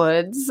 the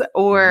woods Mhm.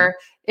 or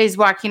is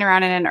walking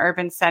around in an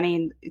urban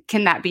setting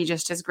can that be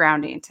just as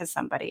grounding to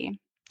somebody?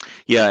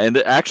 Yeah, and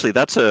actually,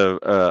 that's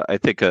I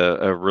think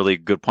a really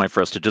good point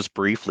for us to just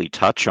briefly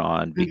touch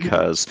on, Mhm.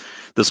 because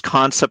this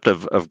concept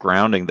of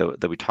grounding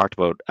that we talked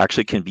about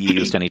actually can be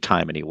used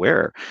anytime,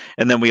 anywhere.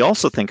 And then we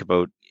also think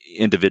about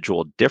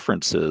individual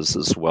differences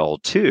as well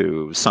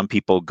too. Some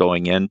people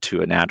going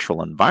into a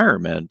natural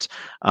environment,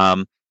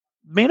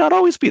 may not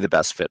always be the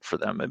best fit for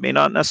them. It may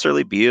not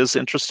necessarily be as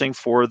interesting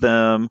for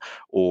them,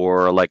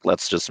 or like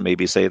let's just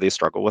maybe say they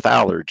struggle with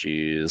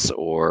allergies,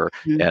 or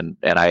Mhm.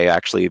 and I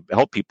actually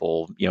help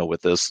people,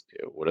 with this.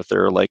 What if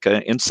they're like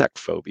an insect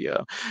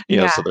phobia?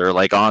 Yeah. So they're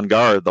like on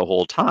guard the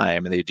whole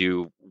time, and they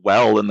do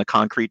well in the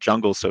concrete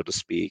jungle, so to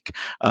speak.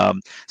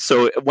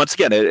 So once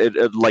again,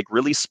 it like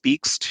really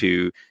speaks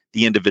to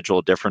the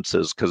individual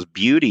differences, because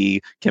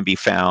beauty can be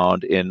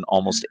found in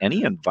almost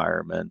any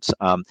environment.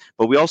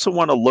 But we also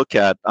want to look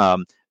at,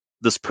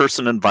 this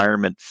person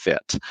environment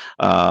fit?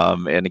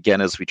 And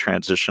again, as we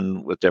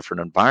transition with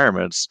different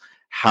environments,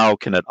 how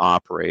can it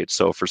operate?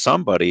 So for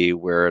somebody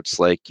where it's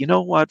like, you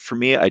know what, for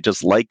me, I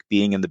just like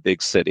being in the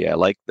big city. I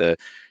like the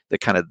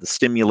kind of the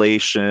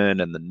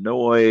stimulation and the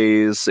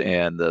noise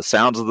and the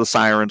sounds of the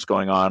sirens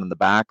going on in the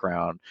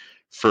background.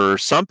 For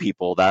some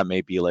people, that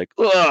may be like,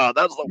 oh,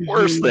 that's the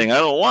worst thing. I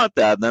don't want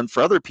that. And then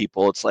for other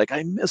people, it's like,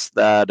 I miss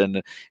that.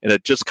 And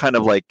it just kind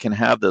of like can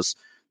have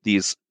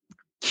these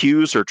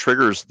cues or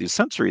triggers, these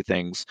sensory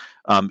things,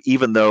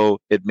 even though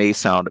it may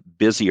sound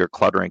busy or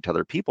cluttering to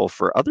other people,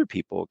 for other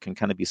people, it can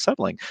kind of be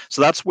settling. So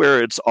that's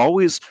where it's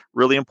always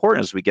really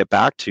important as we get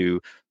back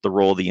to the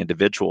role of the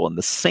individual, and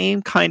the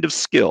same kind of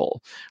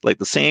skill, like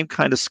the same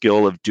kind of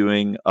skill of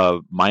doing a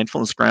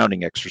mindfulness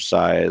grounding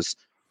exercise.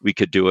 We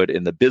could do it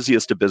in the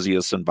busiest of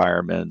busiest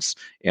environments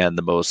and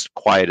the most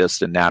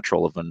quietest and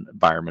natural of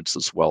environments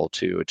as well,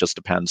 too. It just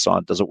depends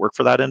on, does it work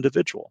for that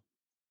individual?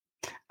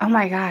 Oh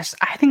my gosh,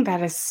 I think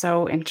that is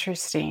so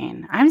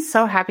interesting. I'm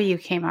so happy you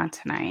came on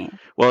tonight.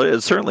 Well,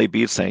 it certainly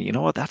beats saying, you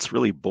know what, that's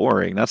really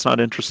boring. That's not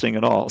interesting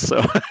at all.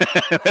 So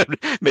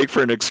make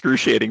for an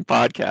excruciating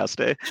podcast,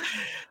 eh?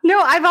 No,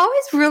 I've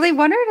always really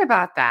wondered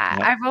about that.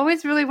 Yeah. I've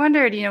always really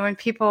wondered, when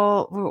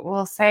people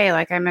will say,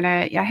 like,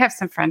 I have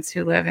some friends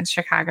who live in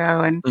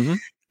Chicago and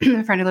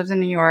a friend who lives in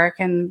New York,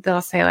 and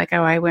they'll say, like,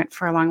 oh, I went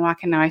for a long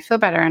walk and now I feel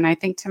better. And I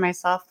think to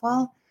myself,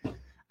 well,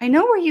 I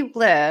know where you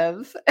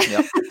live.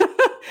 Yep.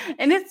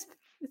 And it's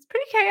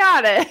pretty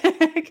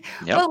chaotic.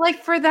 Yep. But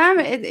like for them,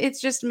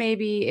 it's just,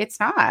 maybe it's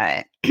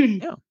not.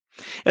 Yeah.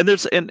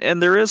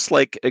 And there is,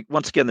 like,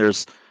 once again,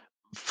 there's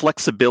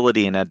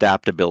flexibility and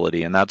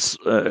adaptability, and that's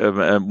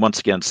once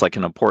again, it's like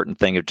an important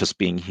thing of just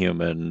being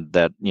human,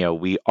 that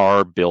we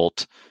are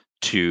built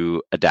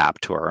to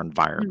adapt to our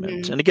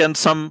environment. And again,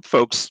 some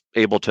folks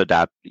able to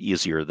adapt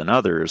easier than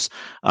others.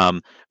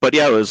 But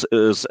yeah, it was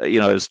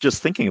I was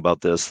just thinking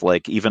about this,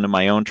 like even in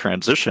my own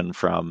transition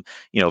from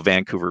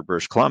Vancouver,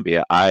 British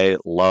Columbia, I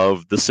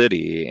love the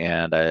city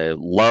and I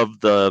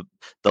love the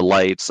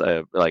lights,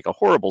 like a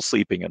horrible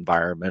sleeping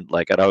environment.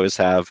 Like I'd always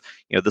have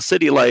the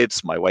city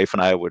lights. My wife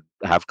and I would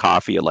have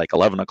coffee at like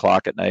 11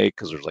 o'clock at night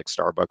because there's like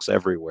Starbucks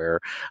everywhere,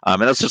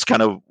 and that's just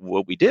kind of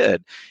what we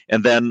did.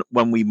 And then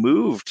when we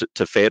moved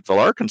to Fayetteville,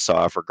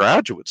 Arkansas for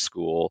graduate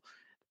school,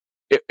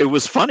 it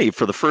was funny.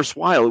 For the first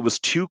while, it was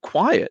too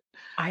quiet.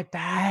 I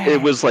bet.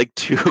 It was like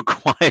too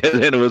quiet,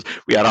 and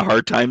we had a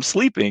hard time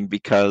sleeping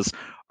because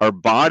our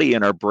body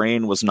and our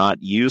brain was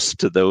not used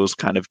to those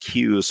kind of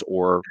cues,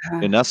 or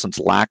in essence,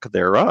 lack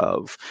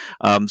thereof.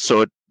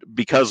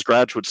 Because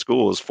graduate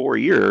school is 4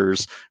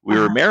 years, we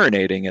were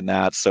marinating in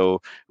that.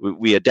 So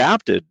we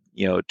adapted,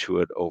 to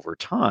it over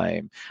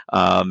time.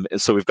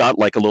 So we've got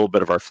like a little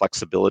bit of our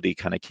flexibility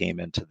kind of came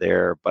into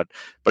there, but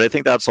I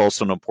think that's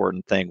also an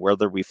important thing,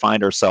 whether we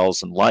find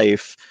ourselves in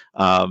life,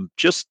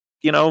 just,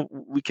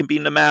 we can be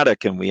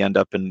nomadic and we end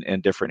up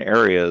in different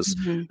areas.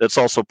 That's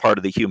also part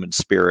of the human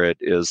spirit,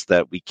 is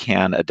that we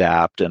can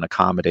adapt and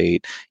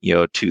accommodate,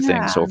 to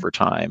things over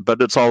time. But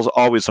it's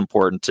always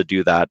important to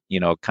do that,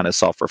 kind of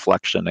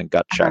self-reflection and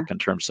gut check in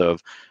terms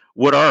of,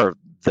 what are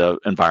the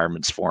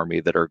environments for me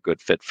that are a good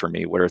fit for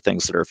me? What are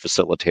things that are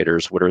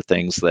facilitators? What are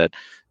things that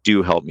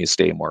do help me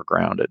stay more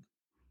grounded?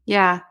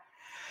 Yeah.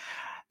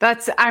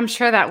 I'm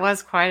sure that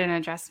was quite an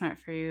adjustment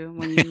for you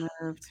when you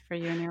moved, for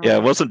you and your wife. Yeah,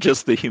 it wasn't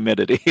just the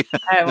humidity.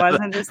 It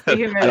wasn't just the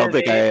humidity. I don't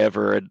think I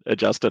ever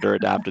adjusted or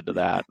adapted to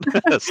that.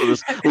 So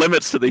there's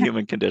limits to the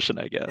human condition,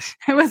 I guess.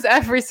 It was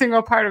every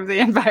single part of the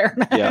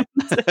environment. Yeah,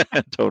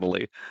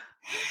 totally.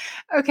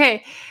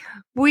 Okay,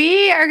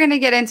 we are going to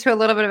get into a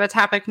little bit of a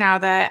topic now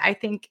that I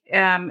think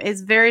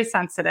is very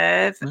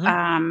sensitive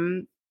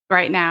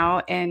right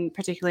now, and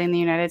particularly in the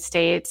United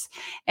States,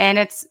 and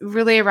it's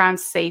really around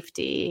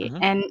safety.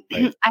 And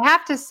I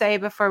have to say,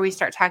 before we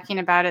start talking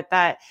about it,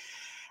 that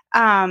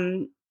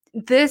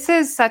this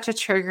is such a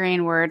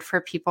triggering word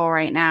for people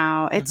right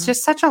now. It's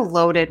just such a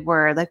loaded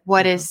word. Like,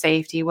 what is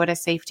safety? What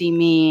does safety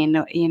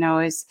mean?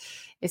 Is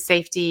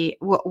safety?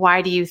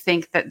 Why do you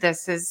think that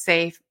this is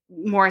safe?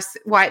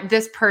 Why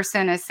this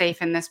person is safe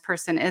and this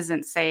person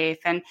isn't safe?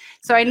 And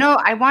so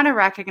I want to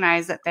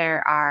recognize that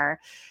there are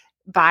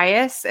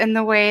bias in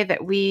the way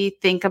that we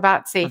think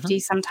about safety.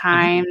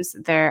 Sometimes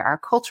there are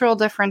cultural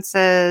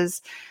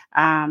differences.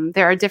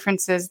 There are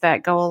differences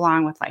that go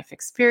along with life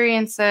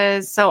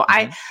experiences. So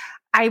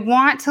I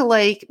want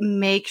to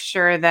make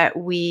sure that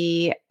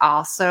we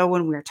also,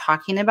 when we're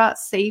talking about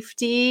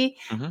safety,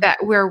 that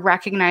we're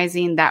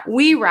recognizing that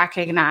we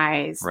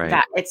recognize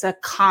that it's a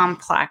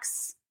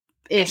complex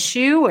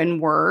issue and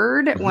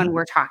word when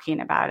we're talking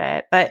about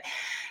it. But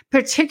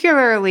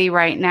particularly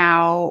right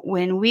now,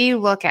 when we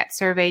look at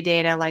survey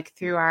data, like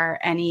through our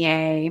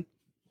NEA,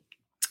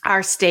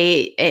 our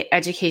state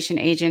education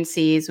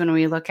agencies, when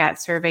we look at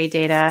survey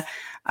data,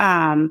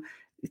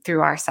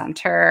 through our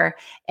center.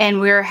 And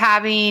we're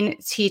having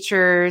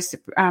teachers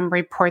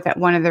report that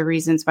one of the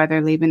reasons why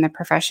they're leaving the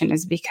profession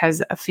is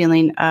because a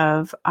feeling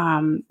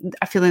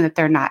that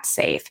they're not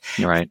safe,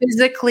 Right.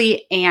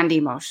 physically and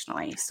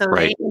emotionally. So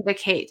Right. they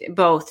indicate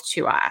both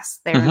to us.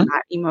 They're Mhm.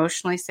 not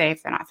emotionally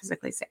safe. They're not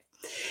physically safe.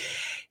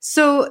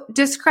 So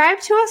describe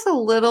to us a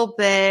little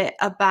bit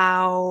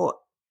about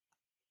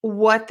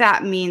what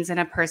that means in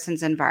a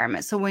person's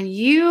environment. So when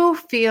you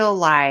feel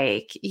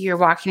like you're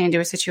walking into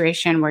a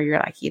situation where you're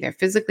like either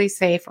physically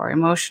safe or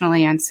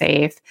emotionally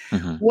unsafe,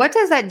 Mhm. what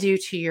does that do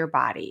to your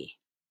body?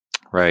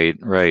 Right,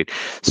 right.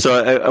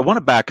 So I want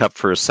to back up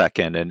for a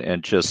second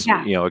and just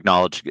Yeah.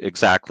 acknowledge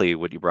exactly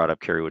what you brought up,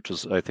 Carrie, which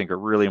is I think a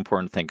really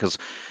important thing because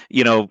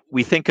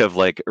we think of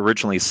like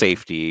originally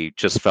safety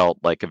just felt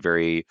like a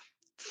very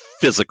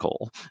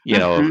physical,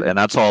 Mhm. and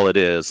that's all it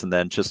is. And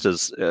then just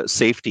as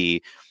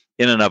safety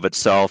in and of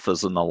itself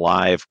is an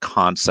alive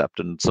concept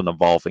and it's an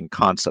evolving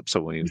concept.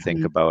 So when you think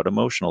Mhm. about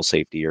emotional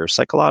safety or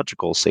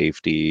psychological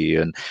safety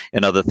and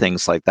other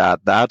things like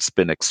that, that's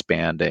been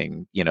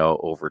expanding,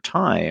 over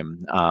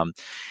time.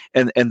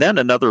 And then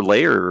another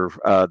layer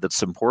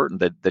that's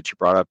important that you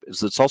brought up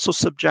is it's also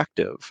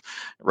subjective,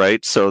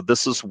 right? So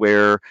this is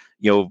where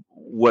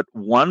what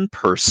one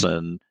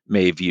person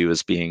may view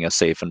as being a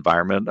safe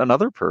environment,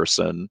 another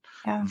person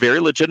Yeah. very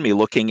legitimately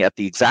looking at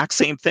the exact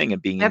same thing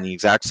and being in Yep. the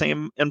exact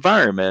same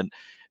environment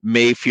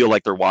may feel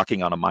like they're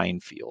walking on a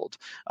minefield.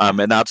 Yeah.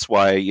 And that's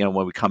why,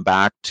 when we come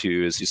back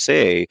to, as you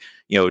say,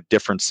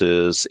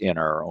 differences in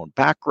our own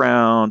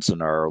backgrounds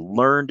and our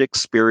learned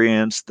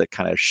experience that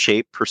kind of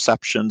shape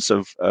perceptions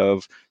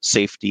of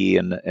safety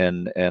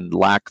and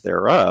lack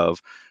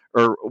thereof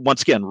are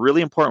once again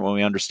really important when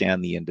we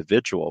understand the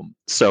individual.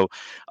 So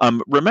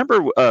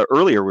remember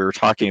earlier we were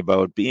talking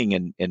about being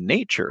in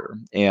nature,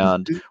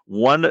 and Mhm.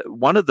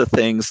 one of the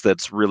things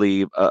that's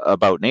really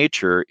about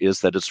nature is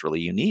that it's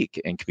really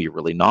unique and can be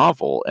really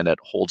novel, and it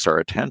holds our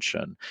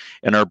attention.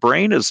 And our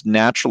brain is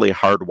naturally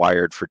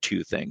hardwired for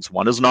two things.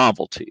 One is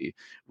novelty.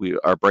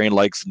 Our brain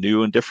likes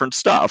new and different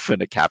stuff,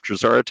 and it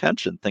captures our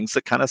attention, things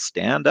that kind of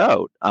stand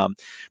out.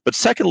 But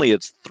secondly,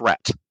 it's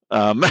threat.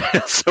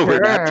 So we're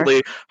Sure.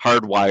 naturally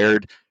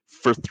hardwired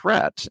for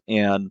threat,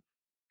 and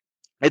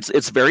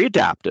it's very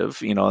adaptive,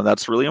 and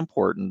that's really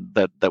important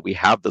that we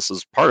have this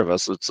as part of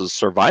us. It's a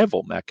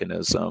survival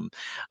mechanism,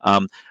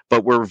 um,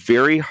 but we're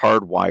very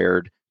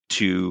hardwired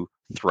to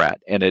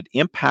threat, and it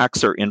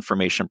impacts our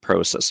information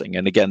processing.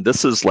 And again,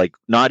 this is like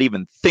not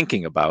even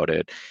thinking about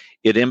it.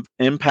 It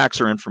impacts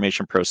our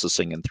information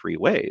processing in three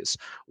ways.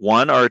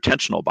 One, our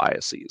attentional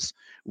biases.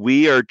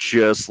 We are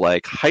just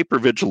like hyper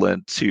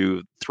vigilant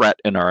to threat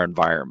in our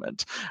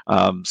environment.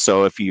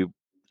 So if you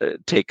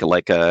take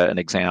like an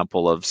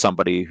example of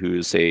somebody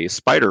who's a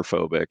spider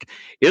phobic,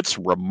 it's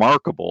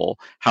remarkable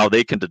how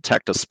they can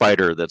detect a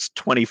spider that's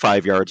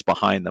 25 yards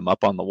behind them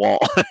up on the wall.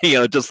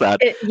 Just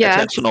that Yes.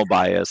 attentional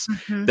bias.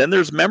 Mhm. Then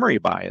there's memory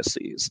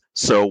biases.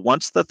 So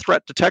once the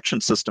threat detection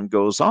system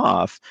goes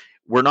off,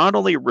 we're not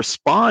only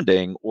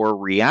responding or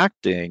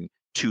reacting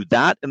to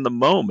that in the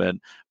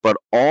moment, but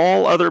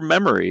all other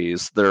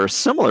memories that are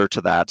similar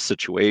to that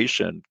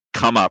situation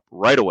come up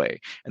right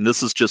away. And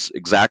this is just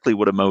exactly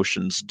what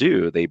emotions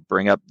do. They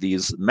bring up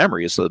these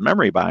memories, so the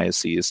memory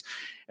biases.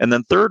 And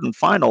then third and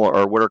final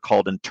are what are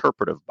called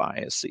interpretive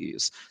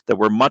biases, that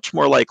we're much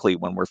more likely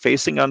when we're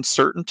facing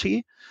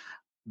uncertainty,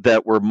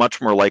 that we're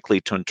much more likely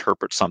to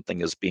interpret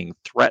something as being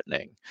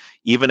threatening,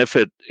 even if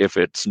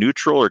it's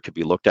neutral or could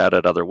be looked at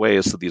other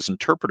ways. So these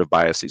interpretive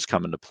biases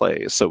come into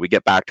play. So we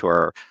get back to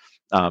our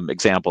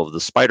example of the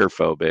spider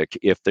phobic.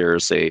 If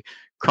there's a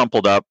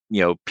crumpled up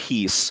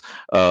piece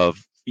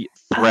of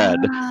thread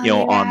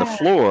Oh, on the yeah.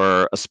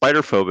 floor, a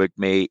spider phobic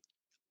may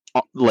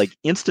like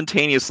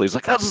instantaneously it's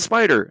like that's a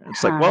spider.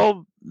 It's like, Huh.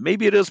 well,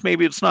 maybe it is,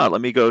 maybe it's not, let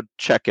me go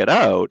check it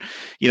out.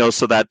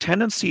 So that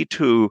tendency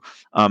to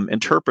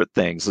interpret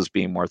things as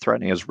being more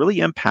threatening is really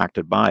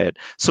impacted by it.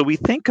 So we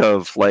think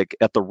of like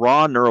at the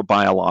raw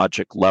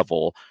neurobiologic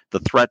level, the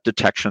threat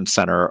detection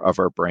center of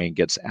our brain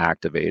gets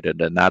activated,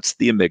 and that's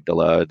the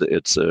amygdala.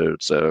 It's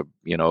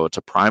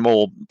a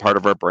primal part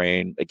of our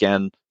brain,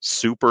 again,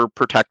 super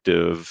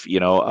protective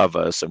of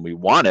us, and we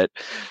want it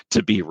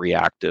to be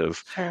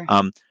reactive. Sure.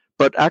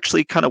 But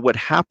actually, kind of what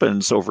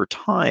happens over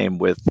time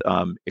with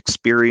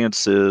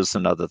experiences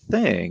and other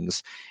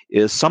things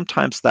is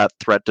sometimes that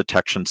threat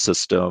detection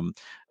system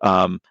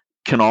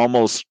can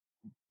almost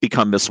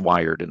become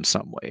miswired in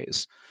some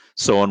ways.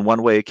 So, in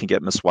one way, it can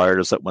get miswired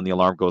is that when the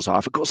alarm goes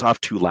off, it goes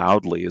off too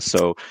loudly.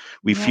 So,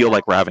 we Yeah. feel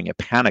like we're having a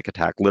panic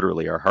attack.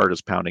 Literally, our heart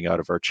is pounding out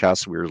of our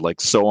chest. We're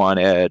like so on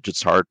edge,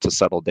 it's hard to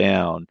settle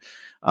down.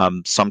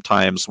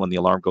 Sometimes when the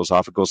alarm goes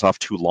off, it goes off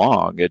too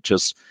long. We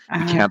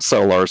Uh-huh. can't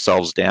settle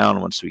ourselves down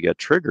once we get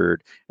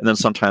triggered. And then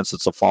sometimes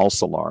it's a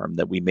false alarm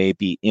that we may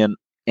be in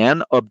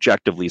an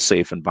objectively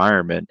safe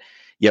environment,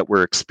 yet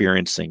we're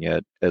experiencing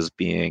it as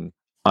being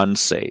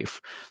unsafe.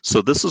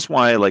 So this is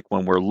why, like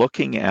when we're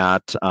looking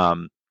at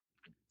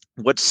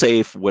what's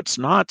safe, what's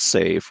not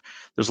safe,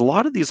 there's a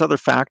lot of these other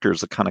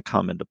factors that kind of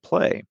come into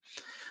play.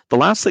 the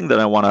last thing that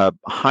I want to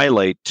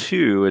highlight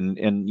too, and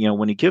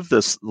when you give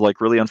this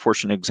like really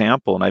unfortunate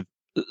example, and I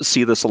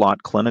see this a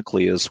lot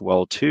clinically as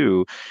well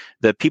too,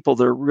 that people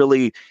that are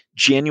really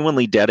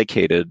genuinely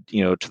dedicated,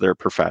 to their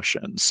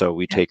profession. So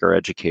we take our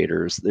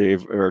educators; they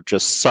are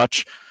just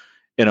such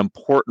an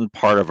important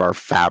part of our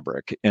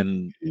fabric,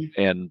 and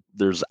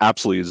there's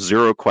absolutely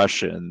zero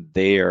question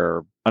they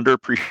are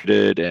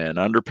underappreciated and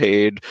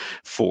underpaid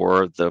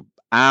for the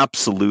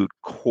absolute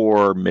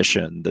core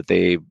mission that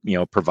they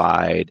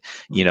provide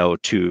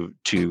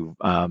to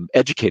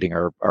educating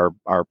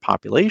our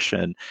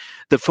population.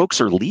 The folks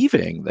are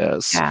leaving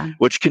this,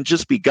 which can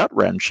just be gut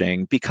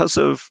wrenching because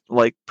of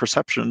like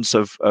perceptions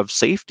of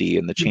safety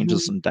and the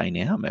changes in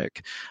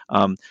dynamic.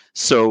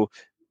 So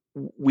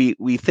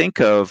we think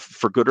of,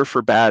 for good or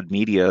for bad,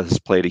 media has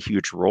played a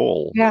huge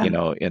role,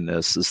 in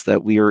this, is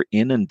that we are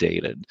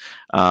inundated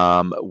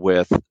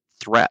with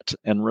threat.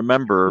 And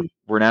remember,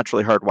 we're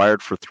naturally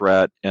hardwired for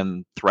threat,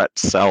 and threat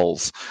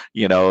sells,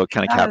 it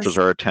kind of captures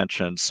our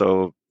attention.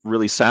 So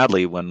really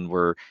sadly, when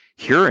we're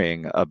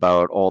hearing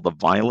about all the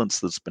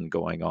violence that's been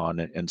going on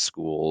in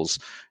schools,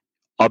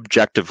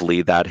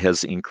 objectively, that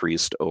has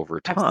increased over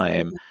time.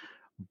 Absolutely.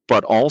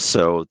 But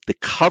also the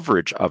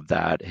coverage of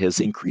that has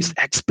increased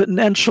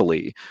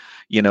exponentially,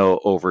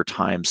 over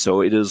time.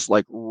 So it is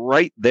like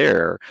right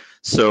there.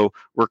 So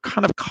we're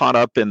kind of caught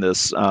up in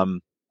this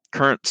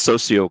current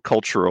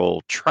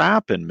sociocultural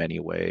trap in many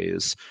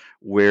ways,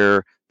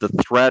 where the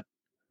threat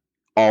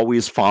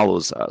always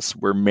follows us.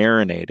 We're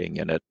marinating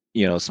in it,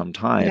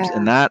 sometimes.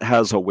 And that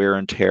has a wear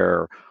and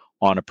tear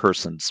on a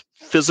person's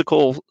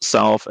physical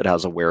self. It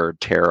has a wear and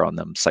tear on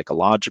them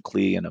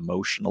psychologically and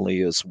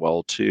emotionally as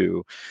well,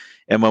 too.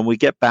 And when we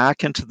get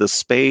back into the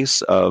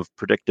space of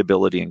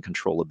predictability and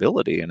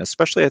controllability, and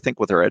especially I think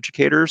with our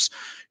educators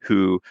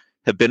who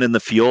have been in the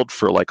field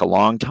for like a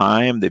long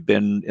time, they've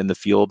been in the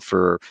field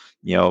for,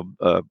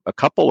 a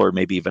couple or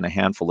maybe even a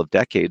handful of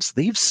decades,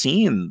 they've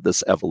seen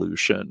this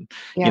evolution,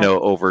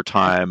 over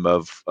time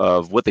of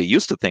what they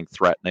used to think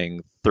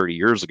threatening 30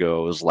 years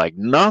ago was like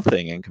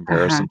nothing in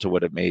comparison to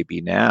what it may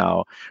be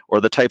now, or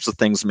the types of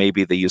things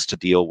maybe they used to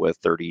deal with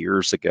 30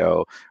 years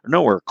ago are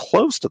nowhere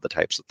close to the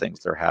types of things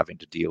they're having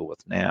to deal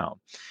with now.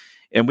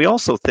 And we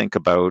also think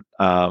about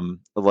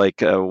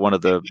one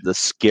of the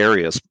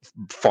scariest,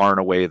 far and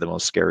away the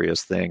most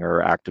scariest thing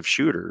are active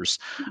shooters.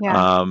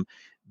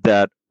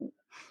 That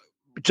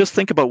just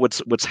think about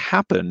what's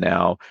happened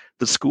now.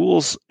 The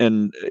schools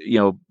and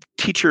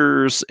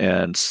teachers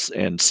and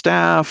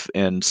staff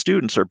and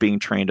students are being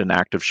trained in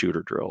active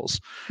shooter drills.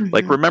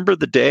 Like, remember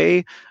the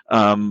day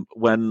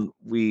when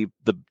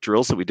the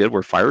drills that we did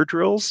were fire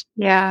drills?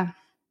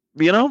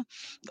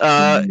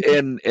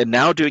 And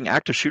now doing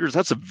active shooters,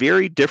 that's a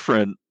very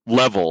different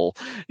level,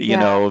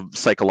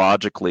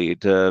 psychologically,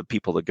 to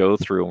people to go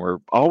through. And we're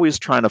always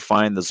trying to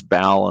find this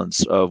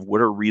balance of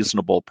what are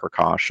reasonable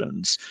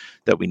precautions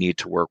that we need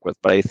to work with.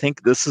 But I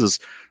think this is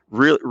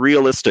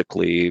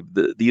realistically,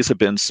 these have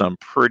been some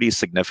pretty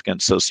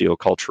significant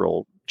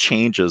sociocultural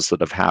changes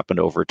that have happened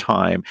over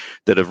time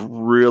that have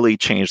really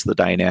changed the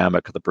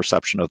dynamic of the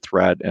perception of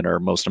threat in our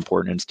most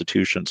important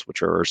institutions,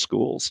 which are our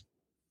schools.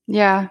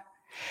 Yeah.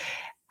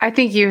 I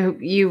think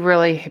you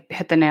really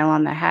hit the nail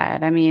on the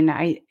head. I mean,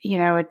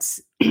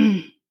 it's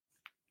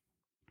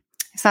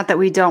it's not that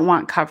we don't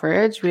want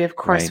coverage. We of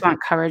course want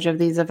coverage of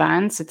these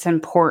events. It's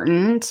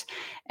important.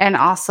 And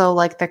also,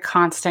 like, the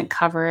constant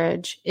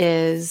coverage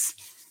is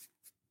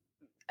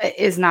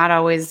not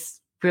always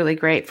really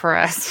great for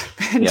us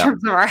in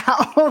terms of our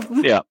health.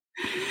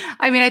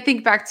 I mean, I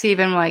think back to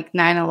even like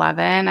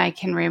 9/11. I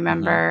can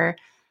remember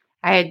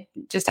I had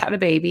just had a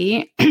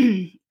baby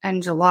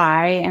in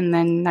July, and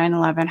then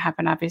 9/11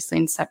 happened obviously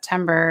in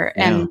September.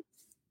 And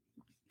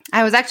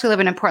I was actually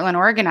living in Portland,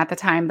 Oregon at the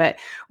time, but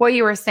what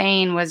you were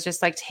saying was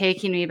just like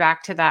taking me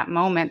back to that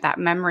moment, that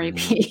memory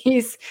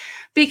piece,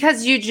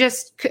 because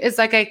it's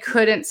like I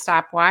couldn't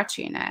stop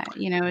watching it.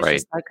 It was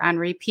just like on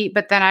repeat.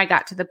 But then I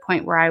got to the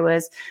point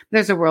where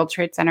there's a World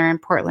Trade Center in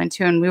Portland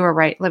too, and we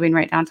were living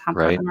right downtown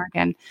Portland,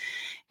 Oregon.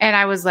 And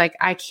I was like,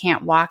 I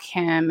can't walk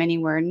him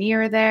anywhere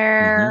near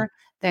there.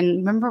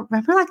 Then remember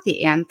like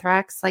the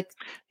anthrax, like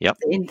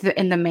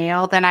in the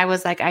mail. Then I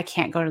was like, I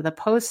can't go to the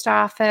post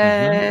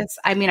office.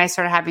 I mean, I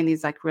started having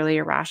these like really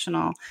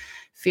irrational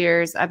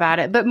fears about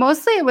it, but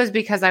mostly it was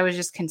because I was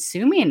just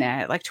consuming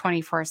it like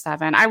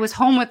 24/7. I was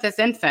home with this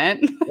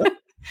infant.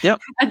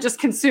 I just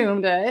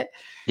consumed it.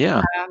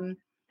 And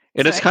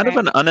it's kind of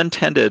an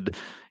unintended,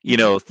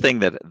 thing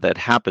that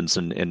happens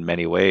in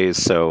many ways.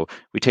 So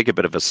we take a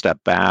bit of a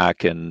step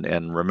back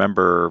and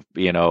remember,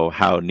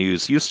 how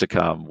news used to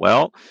come.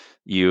 Well,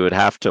 you would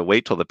have to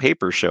wait till the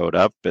paper showed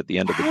up at the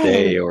end of the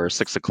day, or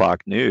 6:00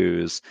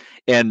 news.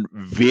 And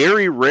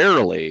very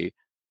rarely,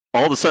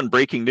 all of a sudden,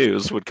 breaking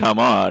news would come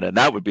on, and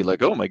that would be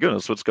like, oh my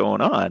goodness, what's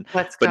going on?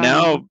 But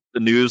now the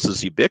news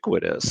is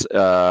ubiquitous,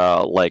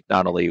 like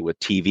not only with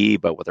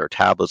TV, but with our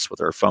tablets, with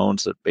our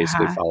phones that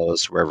basically follow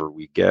us wherever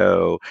we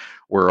go.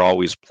 We're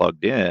always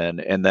plugged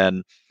in. And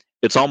then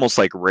it's almost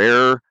like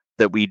rare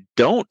that we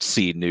don't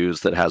see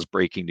news that has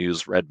breaking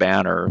news, red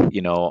banner,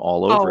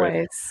 all over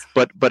it.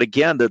 Always. But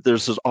again, that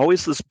there's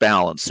always this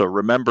balance. So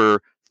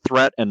remember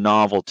threat and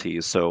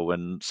novelty. So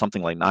when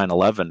something like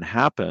 9/11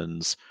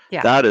 happens,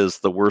 that is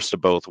the worst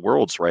of both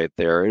worlds right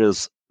there. It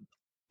is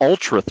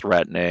ultra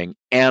threatening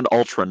and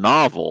ultra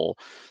novel.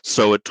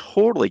 So it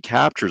totally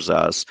captures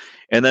us.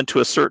 And then to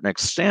a certain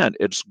extent,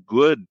 it's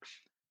good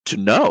to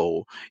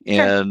know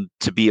and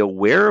to be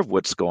aware of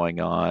what's going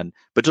on.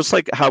 But just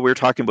like how we were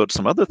talking about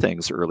some other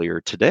things earlier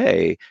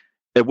today,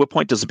 at what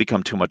point does it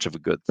become too much of a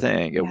good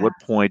thing? At what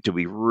point do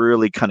we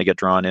really kind of get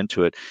drawn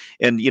into it?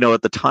 And,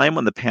 at the time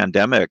when the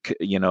pandemic,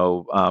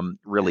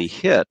 really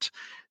hit,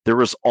 there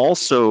was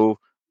also,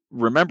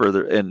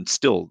 remember, and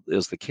still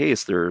is the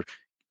case, there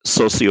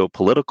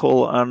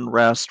socio-political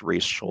unrest,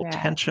 racial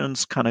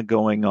tensions kind of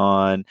going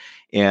on,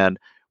 and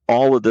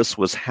all of this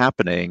was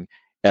happening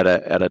at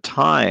a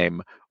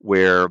time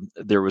where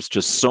there was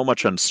just so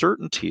much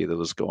uncertainty that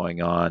was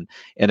going on.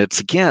 And it's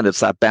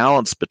that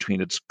balance between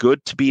it's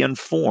good to be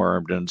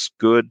informed and it's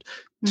good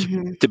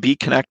to be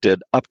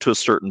connected up to a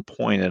certain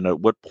point, and at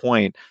what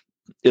point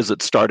is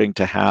it starting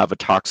to have a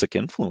toxic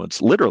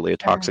influence, literally a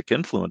toxic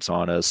influence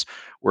on us,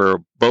 where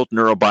both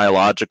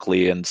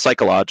neurobiologically and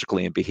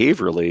psychologically and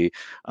behaviorally,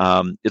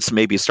 it's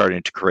maybe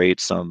starting to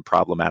create some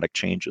problematic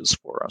changes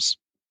for us.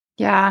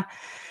 Yeah.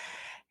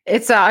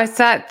 It's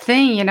that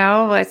thing,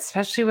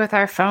 especially with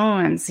our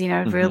phones,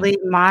 really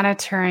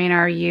monitoring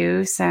our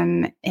use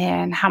and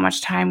how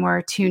much time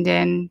we're tuned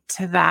in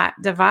to that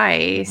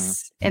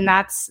device. And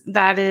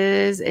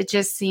it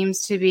just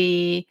seems to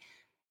be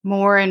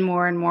more and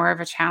more and more of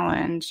a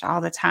challenge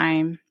all the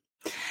time.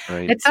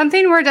 Right. It's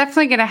something we're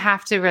definitely going to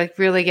have to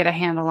really get a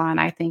handle on,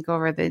 I think,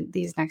 over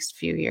these next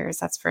few years.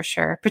 That's for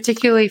sure.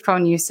 Particularly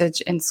phone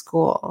usage in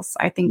schools.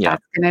 I think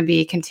that's going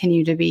to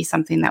continue to be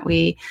something that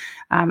we,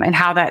 and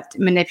how that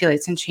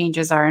manipulates and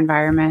changes our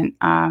environment,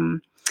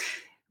 will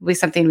be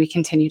something we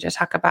continue to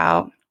talk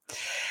about.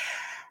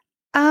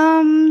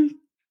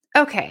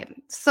 Okay,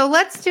 so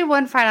let's do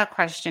one final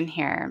question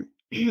here.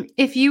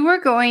 If you were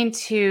going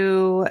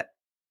to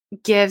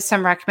give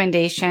some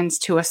recommendations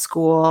to a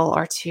school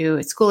or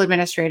to school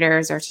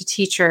administrators or to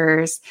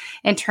teachers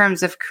in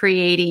terms of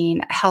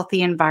creating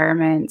healthy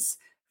environments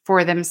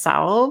for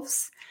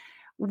themselves,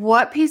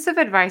 what piece of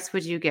advice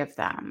would you give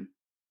them?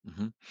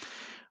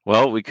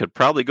 Well, we could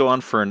probably go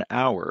on for an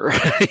hour,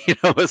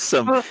 with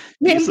some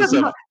name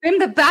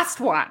the best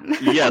one.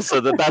 So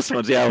the best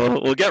ones. Yeah,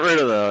 we'll get rid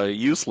of the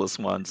useless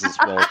ones as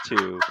well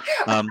too.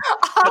 All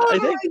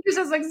of the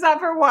useless except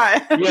for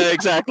one. Yeah,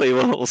 exactly.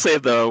 We'll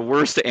save the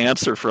worst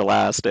answer for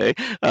last, eh?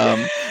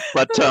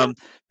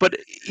 But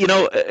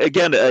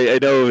again, I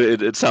know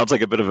it sounds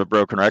like a bit of a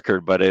broken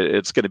record, but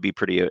it's going to be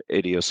pretty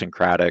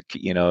idiosyncratic,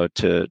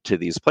 to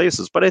these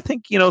places. But I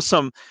think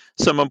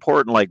some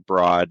important, like,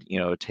 broad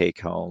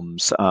take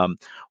homes.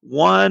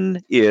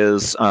 One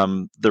is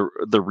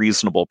the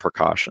reasonable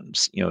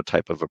precautions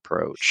type of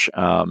approach,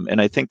 and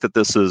I think that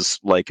this is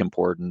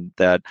important,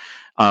 that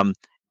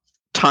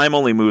time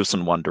only moves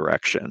in one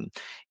direction,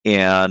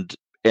 and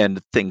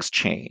things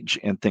change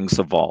and things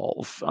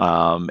evolve.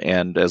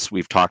 And as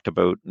we've talked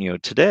about,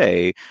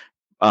 today,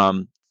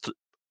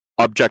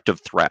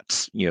 objective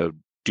threats,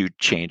 do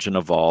change and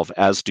evolve,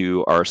 as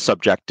do our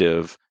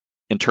subjective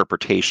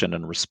interpretation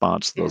and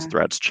response to those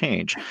threats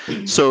change.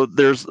 So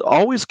there's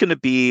always going to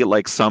be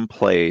some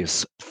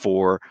place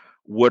for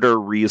what are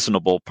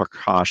reasonable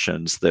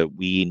precautions that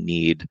we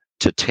need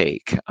to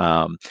take.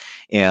 And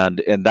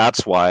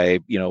that's why,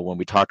 when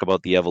we talk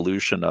about the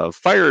evolution of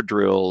fire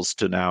drills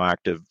to now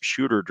active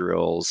shooter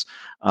drills,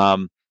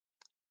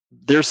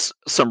 there's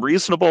some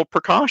reasonable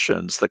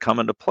precautions that come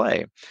into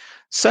play.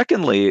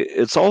 Secondly,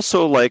 it's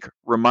also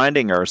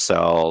reminding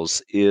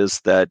ourselves is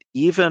that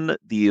even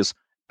these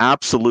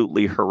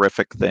absolutely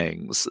horrific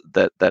things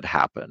that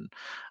happen,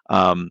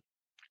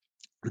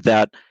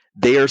 that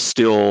they are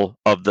still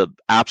of the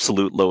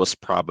absolute lowest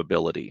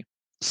probability.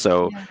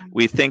 So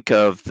we think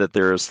of that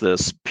there's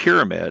this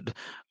pyramid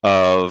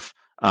of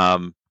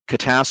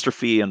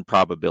catastrophe and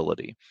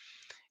probability.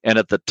 And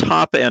at the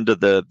top end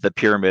of the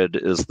pyramid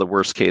is the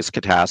worst case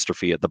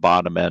catastrophe. At the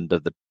bottom end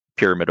of the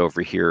pyramid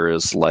over here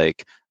is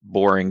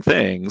boring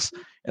things.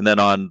 And then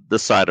on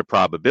this side of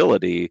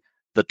probability,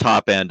 the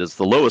top end is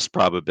the lowest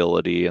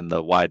probability and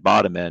the wide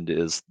bottom end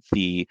is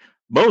the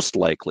most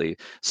likely.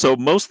 So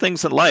most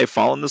things in life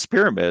fall in this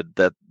pyramid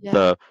that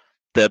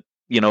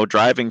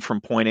driving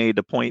from point A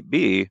to point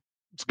B,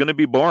 it's going to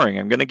be boring.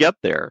 I'm going to get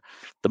there.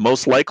 The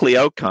most likely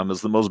outcome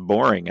is the most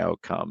boring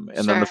outcome.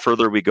 And then the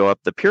further we go up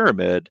the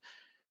pyramid,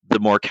 the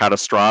more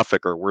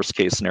catastrophic or worst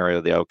case scenario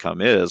the outcome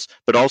is,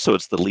 but also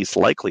it's the least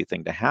likely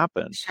thing to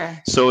happen.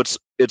 So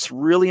it's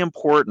really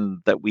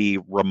important that we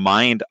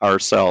remind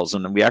ourselves,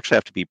 and we actually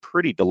have to be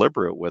pretty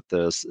deliberate with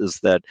this, is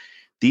that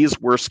these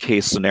worst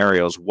case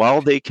scenarios, while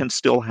they can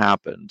still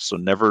happen, so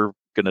never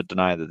going to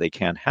deny that they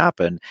can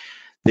happen,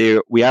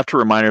 we have to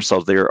remind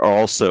ourselves they are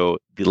also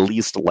the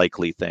least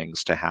likely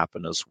things to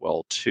happen as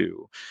well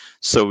too.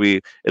 So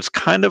it's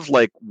kind of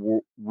like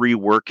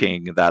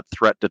reworking that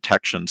threat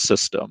detection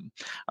system.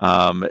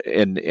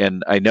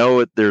 And I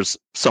know there's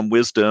some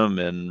wisdom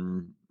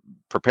in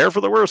prepare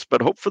for the worst,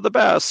 but hope for the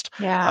best.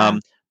 Yeah.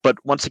 But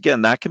once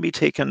again, that can be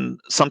taken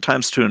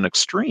sometimes to an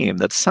extreme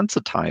that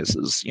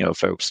sensitizes,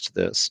 folks to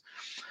this.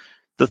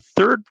 The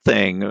third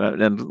thing,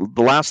 and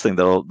the last thing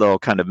that they'll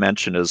kind of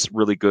mention is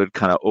really good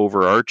kind of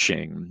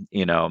overarching,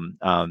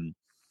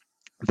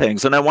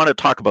 things. And I want to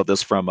talk about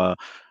this from a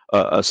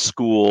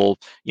school,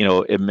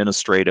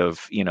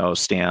 administrative,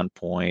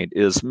 standpoint,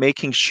 is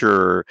making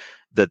sure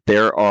that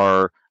there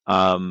are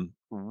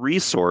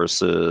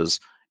resources,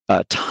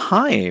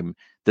 time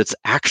that's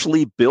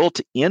actually built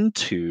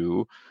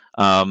into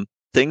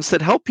things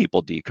that help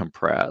people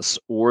decompress,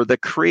 or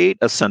that create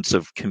a sense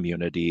of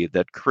community,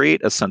 that create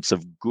a sense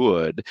of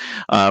good,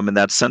 and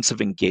that sense of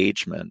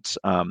engagement.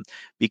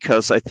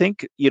 Because I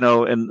think,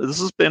 and this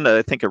has been,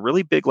 I think, a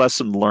really big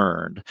lesson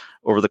learned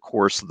over the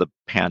course of the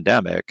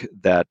pandemic,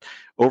 that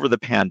over the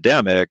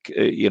pandemic,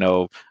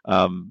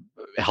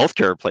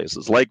 healthcare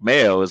places like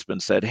Mayo has been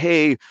said,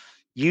 hey,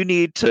 you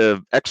need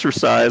to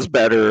exercise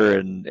better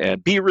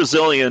and be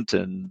resilient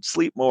and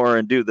sleep more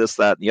and do this,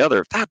 that, and the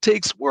other. That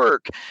takes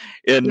work.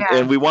 And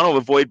we want to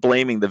avoid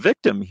blaming the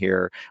victim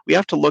here. We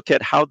have to look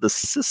at how the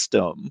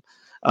system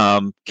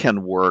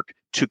can work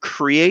to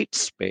create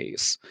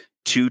space,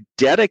 to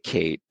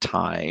dedicate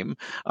time,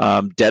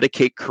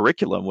 dedicate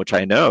curriculum, which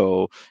I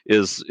know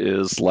is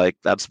like,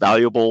 that's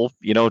valuable.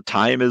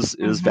 Time is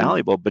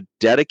valuable, but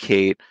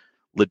dedicate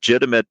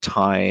legitimate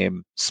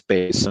time,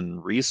 space,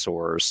 and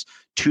resource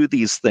to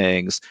these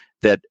things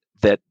that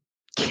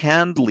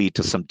can lead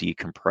to some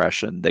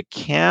decompression, that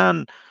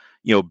can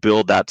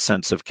build that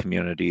sense of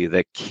community,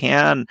 that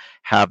can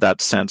have that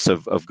sense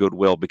of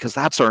goodwill, because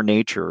that's our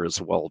nature as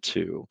well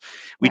too.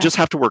 We just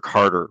have to work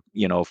harder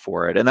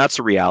for it. And that's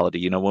a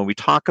reality. When we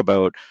talk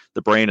about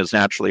the brain is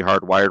naturally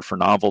hardwired for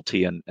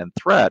novelty and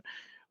threat,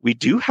 we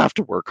do have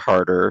to work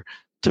harder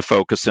to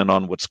focus in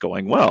on what's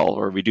going well,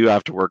 or we do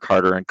have to work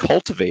harder in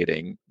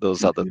cultivating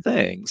those other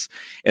things.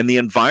 And the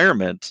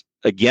environment,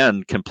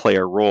 again, can play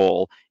a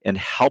role in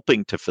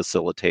helping to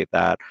facilitate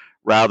that,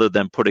 rather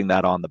than putting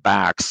that on the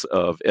backs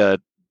of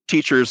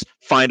teachers.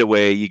 Find a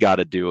way, you got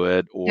to do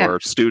it,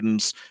 or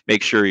students,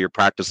 make sure you're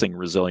practicing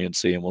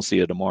resiliency and we'll see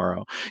you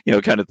tomorrow,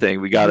 kind of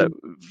thing.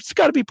 It's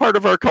got to be part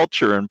of our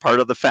culture and part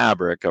of the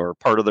fabric, or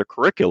part of the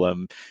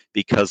curriculum,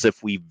 because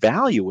if we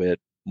value it,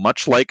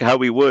 much like how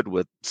we would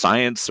with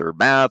science or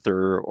math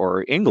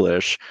or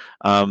English,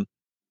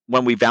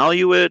 when we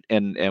value it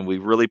and we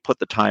really put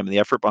the time and the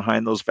effort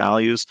behind those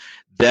values,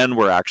 then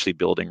we're actually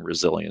building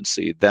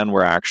resiliency. Then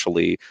we're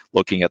actually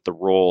looking at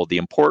the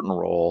important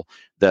role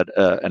that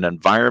an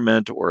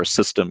environment or a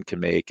system can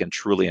make, and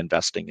truly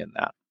investing in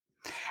that.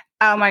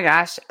 Oh my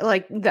gosh.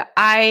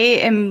 I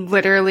am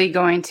literally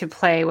going to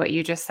play what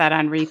you just said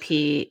on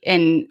repeat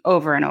and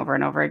over and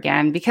over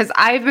again, because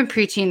I've been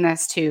preaching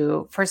this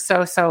too for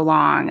so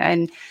long,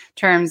 in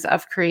terms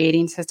of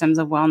creating systems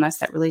of wellness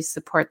that really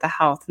support the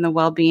health and the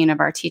well-being of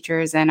our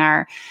teachers and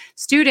our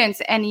students.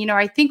 And,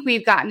 I think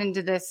we've gotten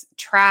into this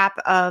trap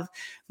of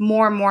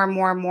more,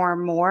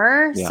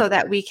 so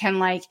that we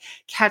can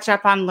catch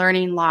up on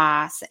learning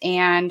loss,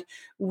 and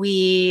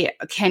we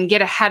can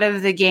get ahead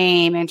of the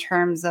game in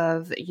terms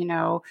of,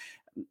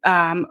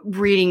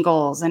 reading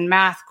goals and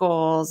math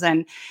goals.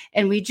 And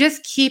we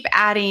just keep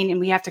adding, and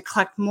we have to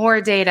collect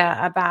more data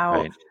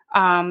about,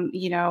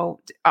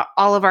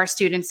 all of our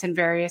students in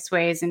various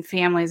ways and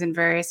families in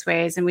various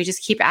ways. And we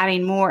just keep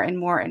adding more and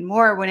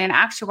more, when in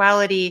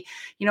actuality,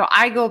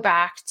 I go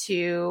back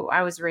to,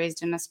 I was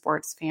raised in a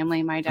sports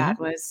family. My dad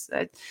was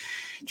a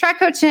track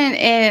coach and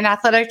an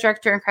athletic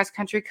director and cross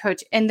country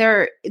coach. And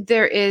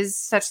there is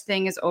such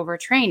thing as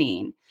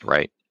overtraining.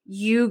 Right.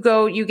 You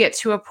get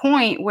to a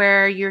point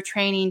where you're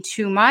training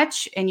too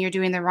much and you're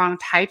doing the wrong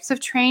types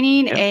of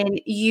training, and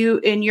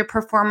your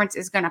performance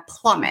is going to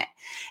plummet.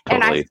 Totally.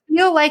 And I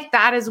feel like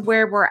that is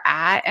where we're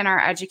at in our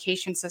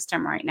education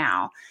system right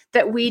now,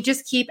 that we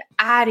just keep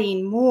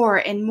adding more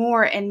and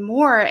more and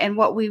more. And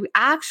what we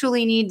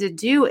actually need to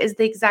do is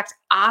the exact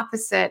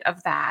opposite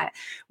of that.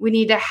 We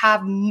need to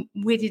have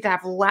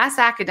less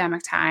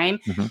academic time.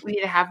 We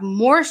need to have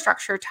more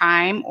structured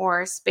time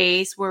or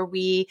space where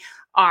we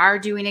are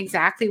doing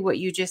exactly what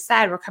you just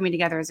said. We're coming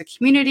together as a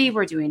community.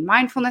 We're doing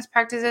mindfulness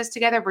practices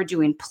together. We're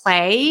doing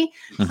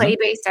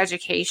play-based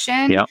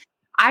education. Yep.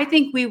 I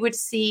think we would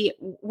see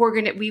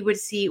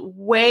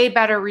way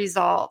better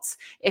results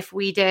if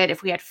we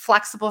had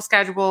flexible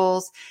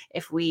schedules,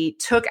 if we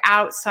took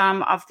out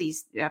some of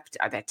these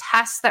the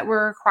tests that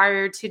we're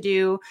required to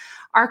do.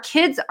 Our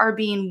kids are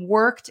being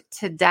worked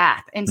to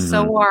death, and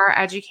so are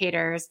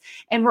educators,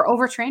 and we're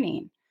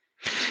overtraining.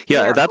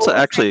 Yeah,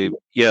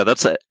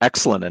 that's an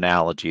excellent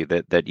analogy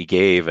that you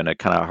gave, and it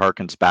kind of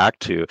harkens back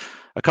to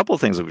a couple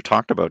of things that we've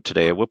talked about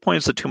today. At what point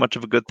is it too much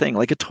of a good thing?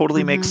 Like, it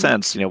totally makes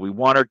Mm-hmm. sense. We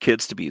want our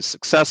kids to be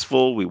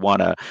successful. We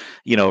want to,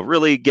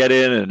 really get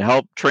in and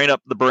help train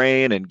up the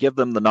brain and give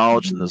them the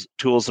knowledge and Mm-hmm. the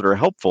tools that are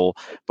helpful.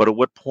 But at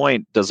what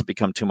point does it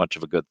become too much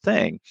of a good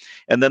thing?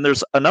 And then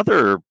there's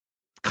another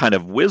kind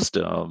of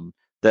wisdom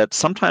that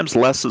sometimes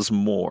less is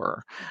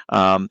more.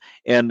 But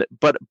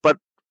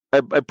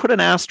I put an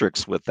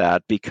asterisk with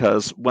that,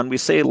 because when we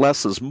say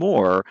less is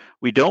more,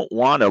 we don't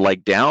want to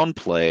like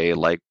downplay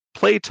like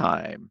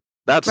playtime.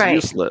 That's Right.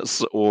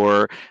 useless,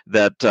 or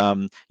that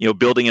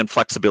building in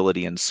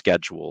flexibility in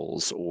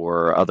schedules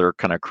or other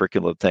kind of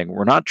curriculum thing.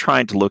 We're not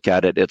trying to look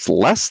at it. It's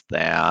less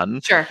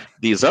than Sure.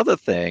 these other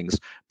things,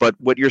 but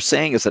what you're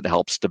saying is it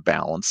helps to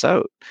balance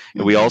out.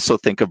 And we Mm-hmm. also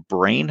think of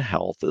brain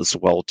health as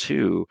well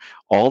too.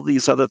 All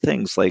these other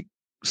things, like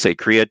say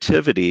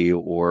creativity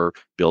or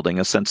building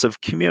a sense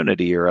of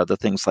community or other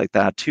things like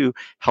that too,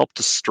 help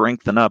to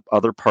strengthen up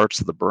other parts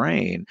of the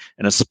brain.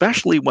 And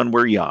especially when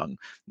we're young,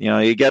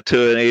 you get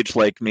to an age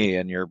like me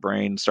and your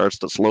brain starts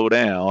to slow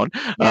down.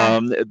 Yeah.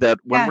 That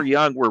when Yeah. we're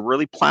young, we're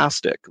really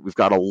plastic. We've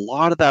got a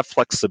lot of that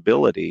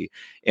flexibility.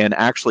 And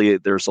actually,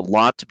 there's a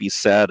lot to be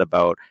said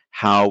about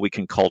how we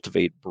can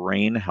cultivate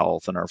brain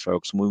health in our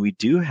folks. When we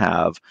do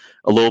have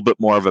a little bit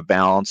more of a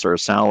balance or a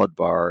salad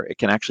bar, it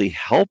can actually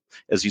help,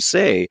 as you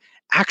say,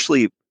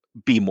 actually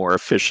be more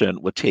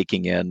efficient with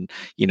taking in,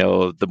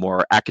 the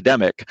more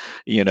academic,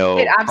 It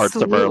parts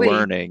of our absolutely.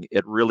 learning.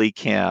 It really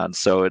can.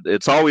 So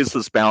it's always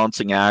this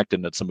balancing act,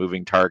 and it's a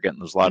moving target,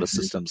 and there's a lot of Mm-hmm.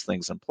 systems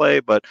things in play.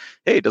 But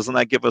hey, doesn't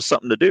that give us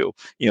something to do,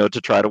 to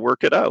try to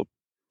work it out?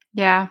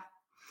 Yeah.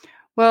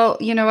 Well,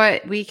 you know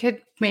what? We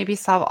could maybe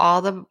solve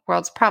all the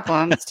world's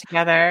problems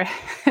together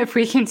if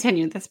we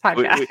continue this We,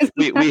 podcast.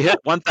 we, we, we hit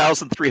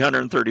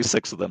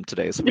 1,336 of them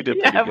today, so we did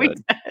pretty Yeah, we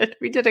good. did.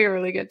 We did a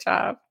really good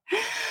job.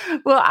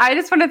 Well, I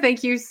just want to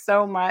thank you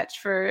so much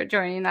for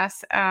joining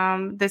us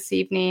this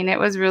evening. It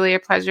was really a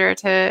pleasure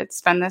to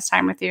spend this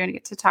time with you and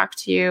get to talk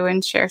to you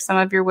and share some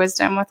of your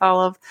wisdom with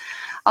all of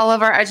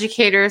our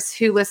educators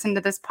who listen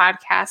to this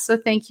podcast. So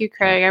thank you,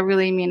 Craig. I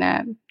really mean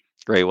it.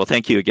 Great. Well,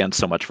 thank you again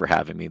so much for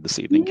having me this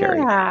evening, Carrie.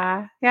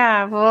 Yeah.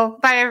 Yeah. Well,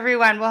 bye,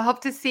 everyone. We'll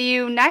hope to see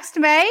you next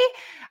May.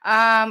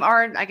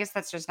 Or I guess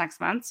that's just next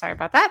month. Sorry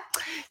about that.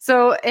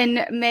 So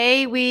in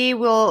May, we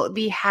will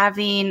be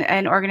having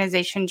an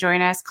organization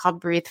join us called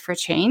Breathe for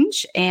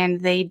Change,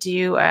 and they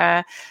do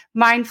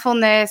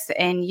mindfulness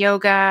and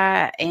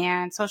yoga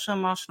and social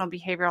emotional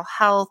behavioral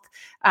health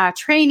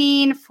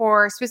training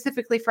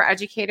specifically for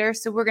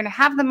educators. So we're going to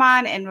have them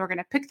on, and we're going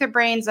to pick their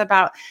brains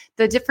about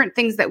the different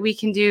things that we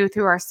can do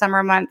through our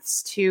summer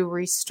months to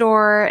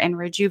restore and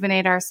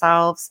rejuvenate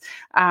ourselves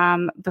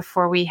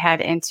before we head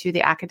into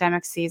the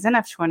academic season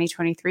of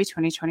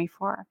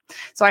 2023-2024.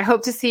 So I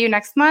hope to see you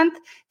next month.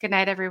 Good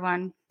night,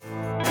 everyone.